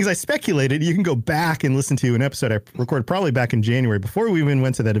of the things I speculated, you can go back and listen to an episode I recorded probably back in January before we even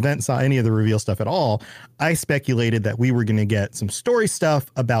went to that event, saw any of the reveal stuff at all. I speculated that we were going to get some story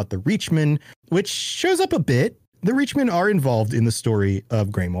stuff about the Reachmen, which shows up a bit. The Reachmen are involved in the story of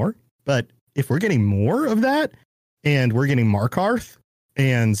Greymore, but if we're getting more of that and we're getting Markarth,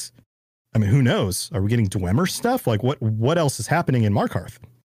 and I mean, who knows? Are we getting Dwemer stuff? Like what else is happening in Markarth? Do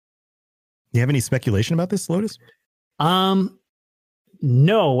you have any speculation about this, Lotus?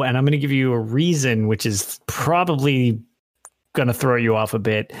 No, and I'm going to give you a reason, which is probably going to throw you off a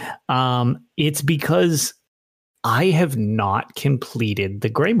bit. It's because I have not completed the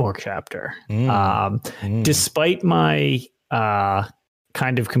Greymore chapter. Despite my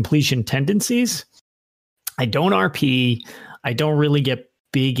kind of completion tendencies, I don't RP. I don't really get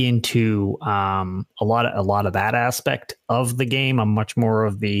big into a lot of that aspect of the game. I'm much more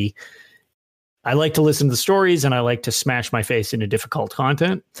of I like to listen to the stories, and I like to smash my face into difficult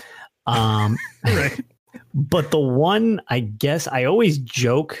content. Right. But the one, I guess, I always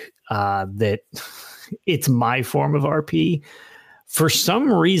joke that it's my form of RP. For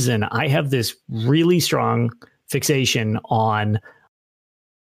some reason, I have this really strong fixation on,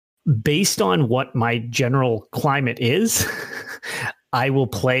 based on what my general climate is, I will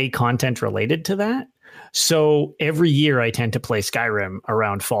play content related to that. So every year I tend to play Skyrim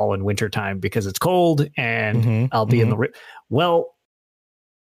around fall and winter time because it's cold and I'll be in the... Well,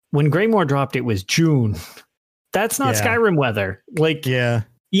 when Greymore dropped, it was June. That's not Skyrim weather. Like,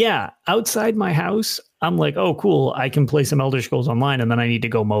 outside my house, I'm like, oh, cool, I can play some Elder Scrolls Online, and then I need to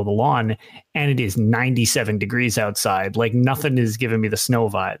go mow the lawn, and it is 97 degrees outside. Like, nothing is giving me the snow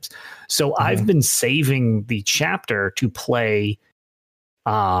vibes. So I've been saving the chapter to play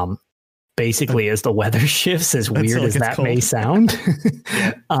basically as the weather shifts, as weird as that may sound.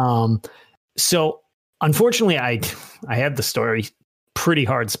 So unfortunately, I had the story pretty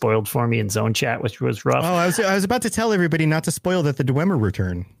hard spoiled for me in Zone Chat, which was rough. Oh, I was about to tell everybody not to spoil that the Dwemer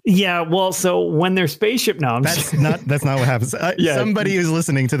return. Yeah, well, so when their spaceship, that's not what happens. Somebody who's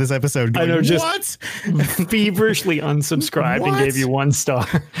listening to this episode going, I know, just feverishly unsubscribed and gave you 1 star.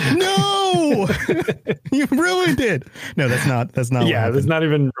 No, you ruined it. No, that's not. Yeah, that's not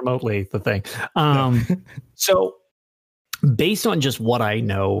even remotely the thing. So based on just what I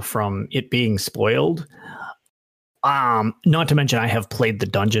know from it being spoiled, not to mention I have played the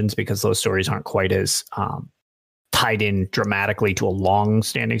dungeons because those stories aren't quite as tied in dramatically to a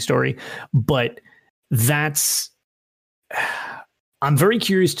long-standing story. But I'm very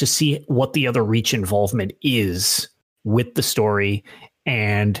curious to see what the other Reach involvement is with the story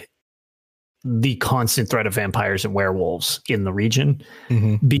and the constant threat of vampires and werewolves in the region,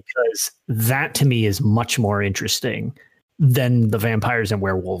 because that to me is much more interesting than the vampires and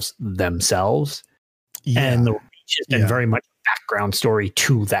werewolves themselves. And the Reach has been very much a background story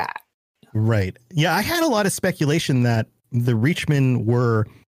to that. Right. Yeah, I had a lot of speculation that the Reachmen were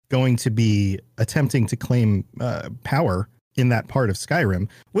going to be attempting to claim power in that part of Skyrim,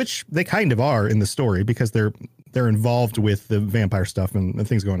 which they kind of are in the story because they're involved with the vampire stuff and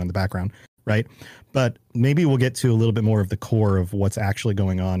things going on in the background, right? But maybe we'll get to a little bit more of the core of what's actually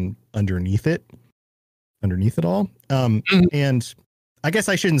going on underneath it all. And I guess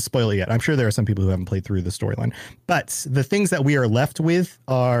I shouldn't spoil it yet. I'm sure there are some people who haven't played through the storyline, but the things that we are left with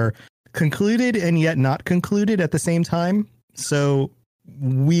are concluded and yet not concluded at the same time. So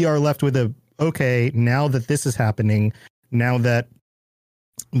we are left with okay, now that this is happening, now that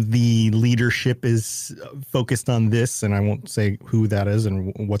the leadership is focused on this, and I won't say who that is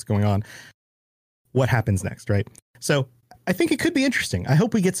and what's going on, what happens next, right? So I think it could be interesting. I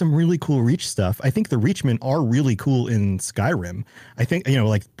hope we get some really cool Reach stuff. I think the Reachmen are really cool in Skyrim. I think,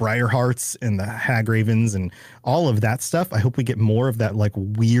 like Briarhearts and the Hagravens and all of that stuff. I hope we get more of that like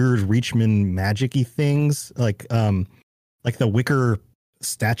weird Reachman magic-y things, like the wicker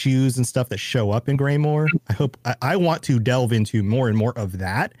statues and stuff that show up in Greymore. I want to delve into more and more of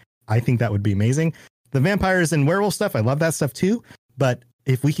that. I think that would be amazing. The vampires and werewolf stuff, I love that stuff too. But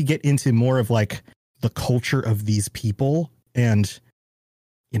if we could get into more of like the culture of these people and,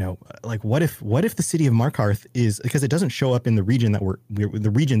 like what if the city of Markarth is, because it doesn't show up in the region that the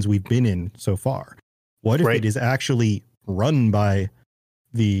regions we've been in so far. What if it is actually run by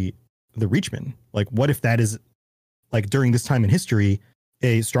the Reachmen? Like, what if that is like during this time in history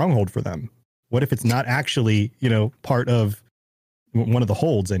a stronghold for them? What if it's not actually, part of one of the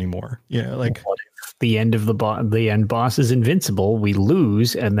holds anymore? Like what if the end of the end boss is invincible, we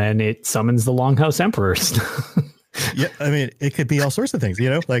lose, and then it summons the Longhouse Emperors. Yeah, I mean, it could be all sorts of things,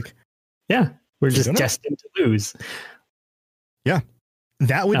 like we're just destined to lose. Yeah.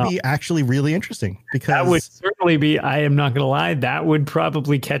 That would be actually really interesting, because that would certainly be, I am not going to lie, that would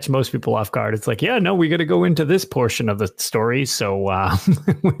probably catch most people off guard. It's like, we got to go into this portion of the story. So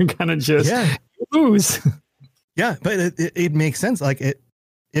we're going to just lose. Yeah, but it makes sense. Like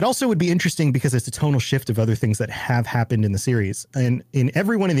it also would be interesting because it's a tonal shift of other things that have happened in the series. And in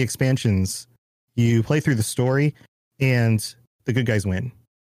every one of the expansions, you play through the story and the good guys win.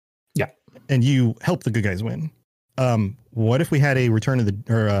 Yeah. And you help the good guys win. What if we had a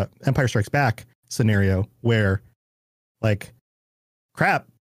Empire Strikes Back scenario where, like, crap,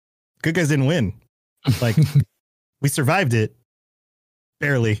 good guys didn't win. Like, we survived it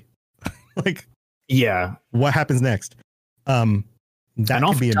barely. Like, what happens next? That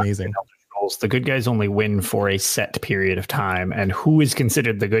could be amazing. The good guys only win for a set period of time, and who is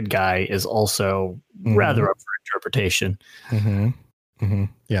considered the good guy is also rather up for interpretation.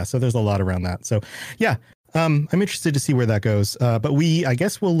 Yeah, so there's a lot around that. So I'm interested to see where that goes. But I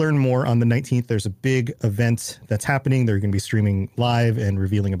guess we'll learn more on the 19th. There's a big event that's happening. They're going to be streaming live and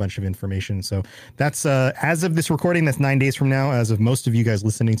revealing a bunch of information. So that's as of this recording, that's 9 days from now. As of most of you guys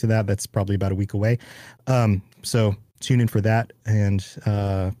listening to that, that's probably about a week away. So tune in for that. And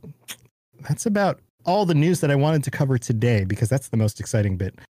that's about all the news that I wanted to cover today, because that's the most exciting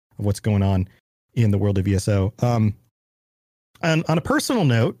bit of what's going on in the world of ESO. And on a personal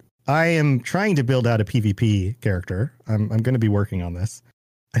note, I am trying to build out a PvP character. I'm going to be working on this.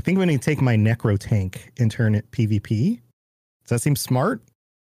 I think I'm going to take my Necro tank and turn it PvP. Does that seem smart?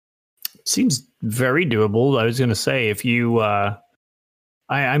 Seems very doable. I was going to say, if you,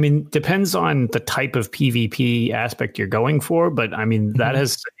 I mean, depends on the type of PvP aspect you're going for, but I mean, that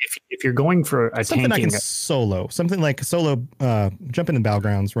has, if you're going for a something tanking, I can solo, something like solo, jump in the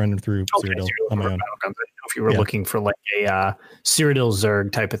battlegrounds, running through Cyrodiil on my own. If you were looking for like a Cyrodiil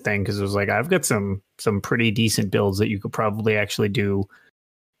Zerg type of thing, because it was like, I've got some pretty decent builds that you could probably actually do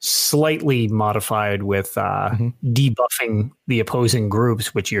slightly modified with debuffing the opposing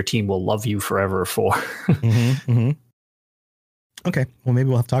groups, which your team will love you forever for. Okay, well, maybe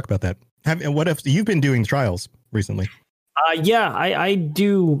we'll have to talk about that. What if you've been doing trials recently? I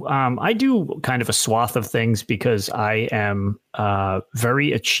do. I do kind of a swath of things because I am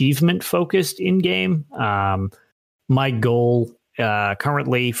very achievement focused in game. My goal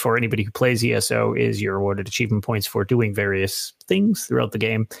currently for anybody who plays ESO is you're awarded achievement points for doing various things throughout the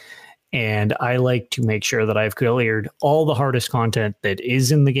game. And I like to make sure that I've cleared all the hardest content that is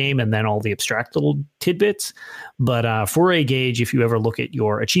in the game and then all the abstract little tidbits. But for a gauge, if you ever look at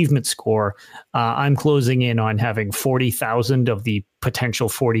your achievement score, I'm closing in on having 40,000 of the potential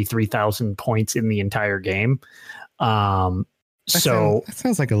 43,000 points in the entire game. That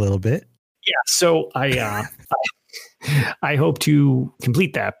sounds like a little bit. Yeah. So I hope to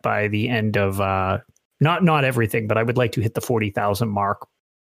complete that by the end of not everything, but I would like to hit the 40,000 mark,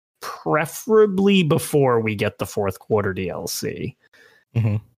 preferably before we get the fourth quarter DLC.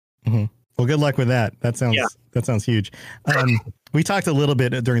 Well, good luck with that. That sounds huge. We talked a little bit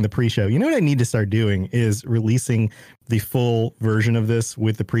during the pre-show. You know what I need to start doing is releasing the full version of this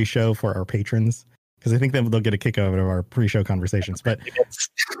with the pre-show for our patrons, because I think they'll get a kick out of our pre-show conversations. But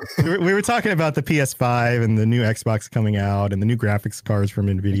we were talking about the PS5 and the new Xbox coming out and the new graphics cards from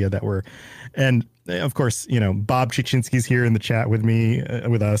NVIDIA and of course, Bob Chichinski's here in the chat with me,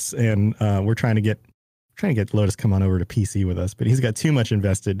 with us, and we're trying to get Lotus come on over to PC with us, but he's got too much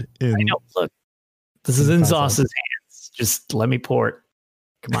invested in. I know. Look, this is in Sauce's hands. Just let me port.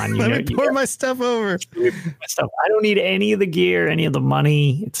 Come on, let me pour my stuff over. I don't need any of the gear, any of the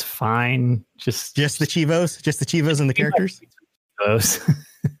money. It's fine. Just the Chivos and the characters.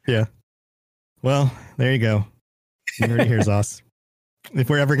 Yeah. Well, there you go. You heard it here, Zoss. If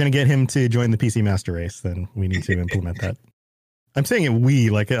we're ever going to get him to join the PC Master Race, then we need to implement that. I'm saying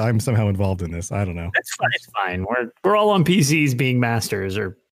it like I'm somehow involved in this. I don't know. That's fine. It's fine. We're all on PCs being masters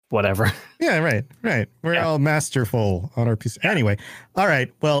or whatever. Yeah, right. We're all masterful on our PC. Anyway, all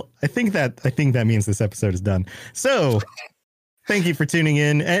right. Well, I think that means this episode is done. So thank you for tuning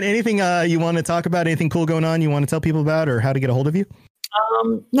in. And anything you want to talk about, anything cool going on you want to tell people about, or how to get a hold of you?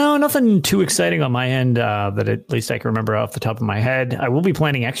 No, nothing too exciting on my end that at least I can remember off the top of my head. I will be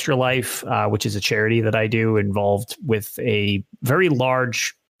planning Extra Life, which is a charity that I do involved with a very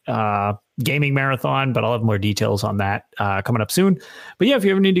large gaming marathon, but I'll have more details on that coming up soon. But yeah, if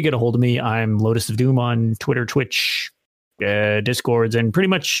you ever need to get a hold of me, I'm Lotus of Doom on Twitter, Twitch, Discords, and pretty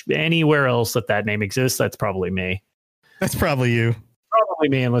much anywhere else that name exists. That's probably me. That's probably you. Probably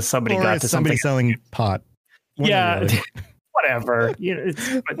me, unless somebody got to somebody selling pot. Yeah. Whatever.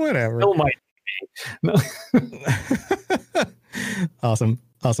 Whatever. Still might be. Awesome.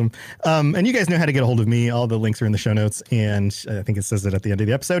 And you guys know how to get a hold of me. All the links are in the show notes, and I think it says it at the end of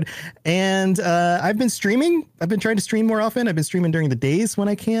the episode. And I've been streaming. I've been trying to stream more often. I've been streaming during the days when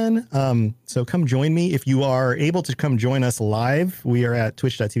I can. So come join me. If you are able to come join us live, we are at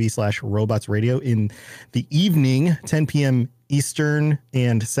twitch.tv/robotsradio in the evening, 10 p.m. Eastern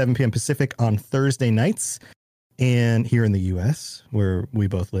and 7 p.m. Pacific on Thursday nights. And here in the U.S., where we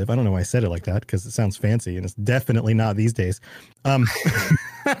both live, I don't know why I said it like that, because it sounds fancy, and it's definitely not these days.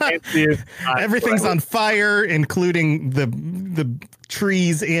 Everything's on fire, including the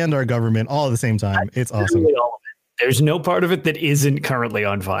trees and our government, all at the same time. It's awesome. There's no part of it that isn't currently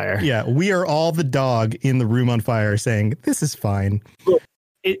on fire. Yeah, we are all the dog in the room on fire saying, this is fine.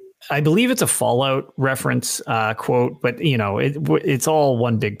 I believe it's a Fallout reference quote, but it's all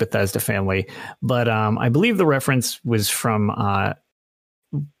one big Bethesda family. But I believe the reference was from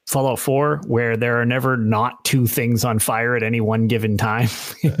Fallout 4, where there are never not two things on fire at any one given time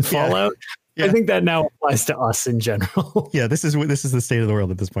in Fallout. Yeah. I think that now applies to us in general. Yeah, this is the state of the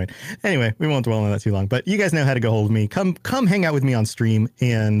world at this point. Anyway, we won't dwell on that too long. But you guys know how to get hold of me. Come hang out with me on stream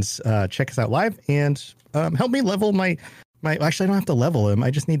and check us out live and help me level my. Actually, I don't have to level him. I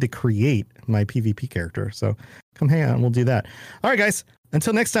just need to create my PvP character. So come hang out and we'll do that. All right, guys.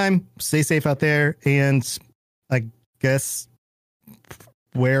 Until next time, stay safe out there. And I guess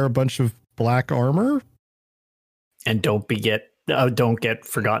wear a bunch of black armor. And don't get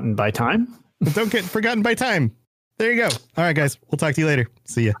forgotten by time. Don't get forgotten by time. There you go. All right, guys. We'll talk to you later.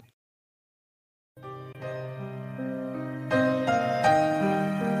 See ya.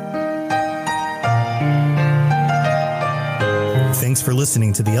 Thanks for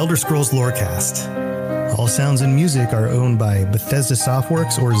listening to the Elder Scrolls Lorecast. All sounds and music are owned by Bethesda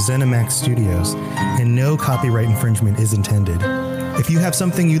Softworks or ZeniMax Studios, and no copyright infringement is intended. If you have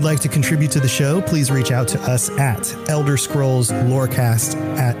something you'd like to contribute to the show, please reach out to us at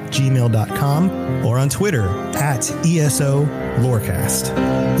elderscrollslorecast@gmail.com or on Twitter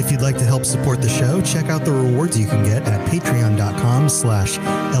 @ESOLorecast. If you'd like to help support the show, check out the rewards you can get at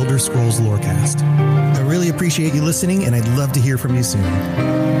patreon.com/elderscrollslorecast. I really appreciate you listening, and I'd love to hear from you soon.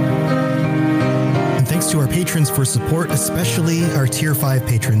 And thanks to our patrons for support, especially our Tier 5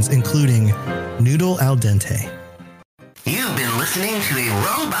 patrons, including Noodle Al Dente. You've been listening to a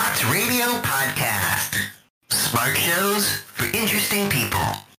Robots Radio podcast. Smart shows for interesting people.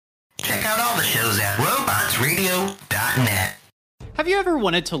 Check out all the shows at robotsradio.net. Have you ever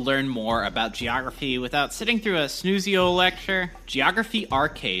wanted to learn more about geography without sitting through a snoozio lecture? Geography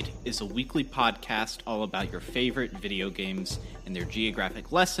Arcade is a weekly podcast all about your favorite video games and their geographic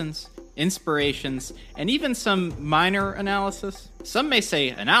lessons, inspirations, and even some minor analysis. Some may say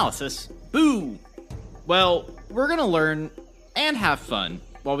analysis. Boo! Well, we're going to learn and have fun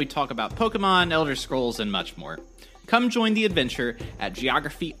while we talk about Pokemon, Elder Scrolls, and much more. Come join the adventure at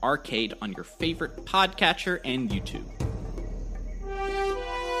Geography Arcade on your favorite podcatcher and YouTube.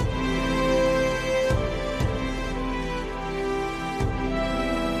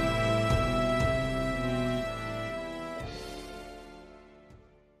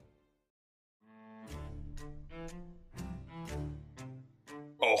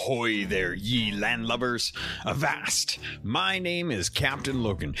 Ahoy there, ye landlubbers! Avast! My name is Captain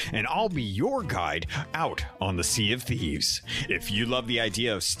Logan, and I'll be your guide out on the Sea of Thieves. If you love the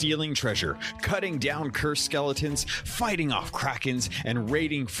idea of stealing treasure, cutting down cursed skeletons, fighting off krakens, and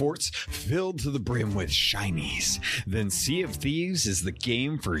raiding forts filled to the brim with shinies, then Sea of Thieves is the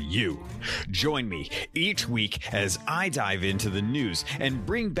game for you. Join me each week as I dive into the news and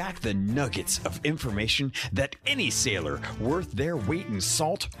bring back the nuggets of information that any sailor worth their weight in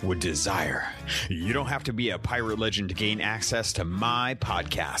salt would desire. You don't have to be a pirate legend to gain access to my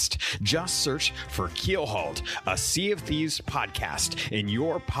podcast. Just search for Keelhauled, a Sea of Thieves podcast in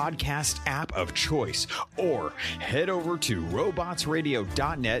your podcast app of choice, or head over to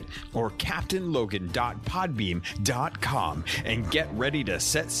robotsradio.net or captainlogan.podbeam.com and get ready to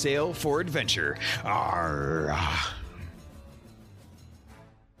set sail for adventure. Arr.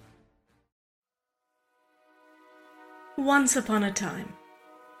 Once upon a time,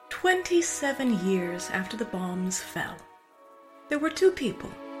 27 years after the bombs fell, there were two people,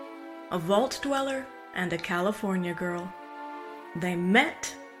 a vault dweller and a California girl. They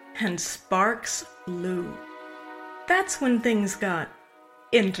met, and sparks flew. That's when things got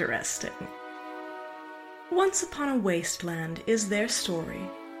interesting. Once Upon a Wasteland is their story.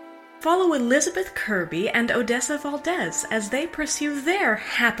 Follow Elizabeth Kirby and Odessa Valdez as they pursue their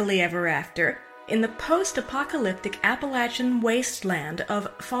happily ever after in the post-apocalyptic Appalachian wasteland of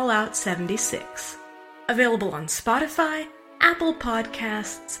Fallout 76. Available on Spotify, Apple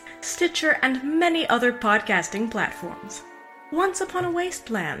Podcasts, Stitcher, and many other podcasting platforms. Once Upon a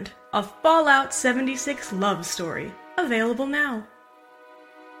Wasteland, a Fallout 76 love story. Available now.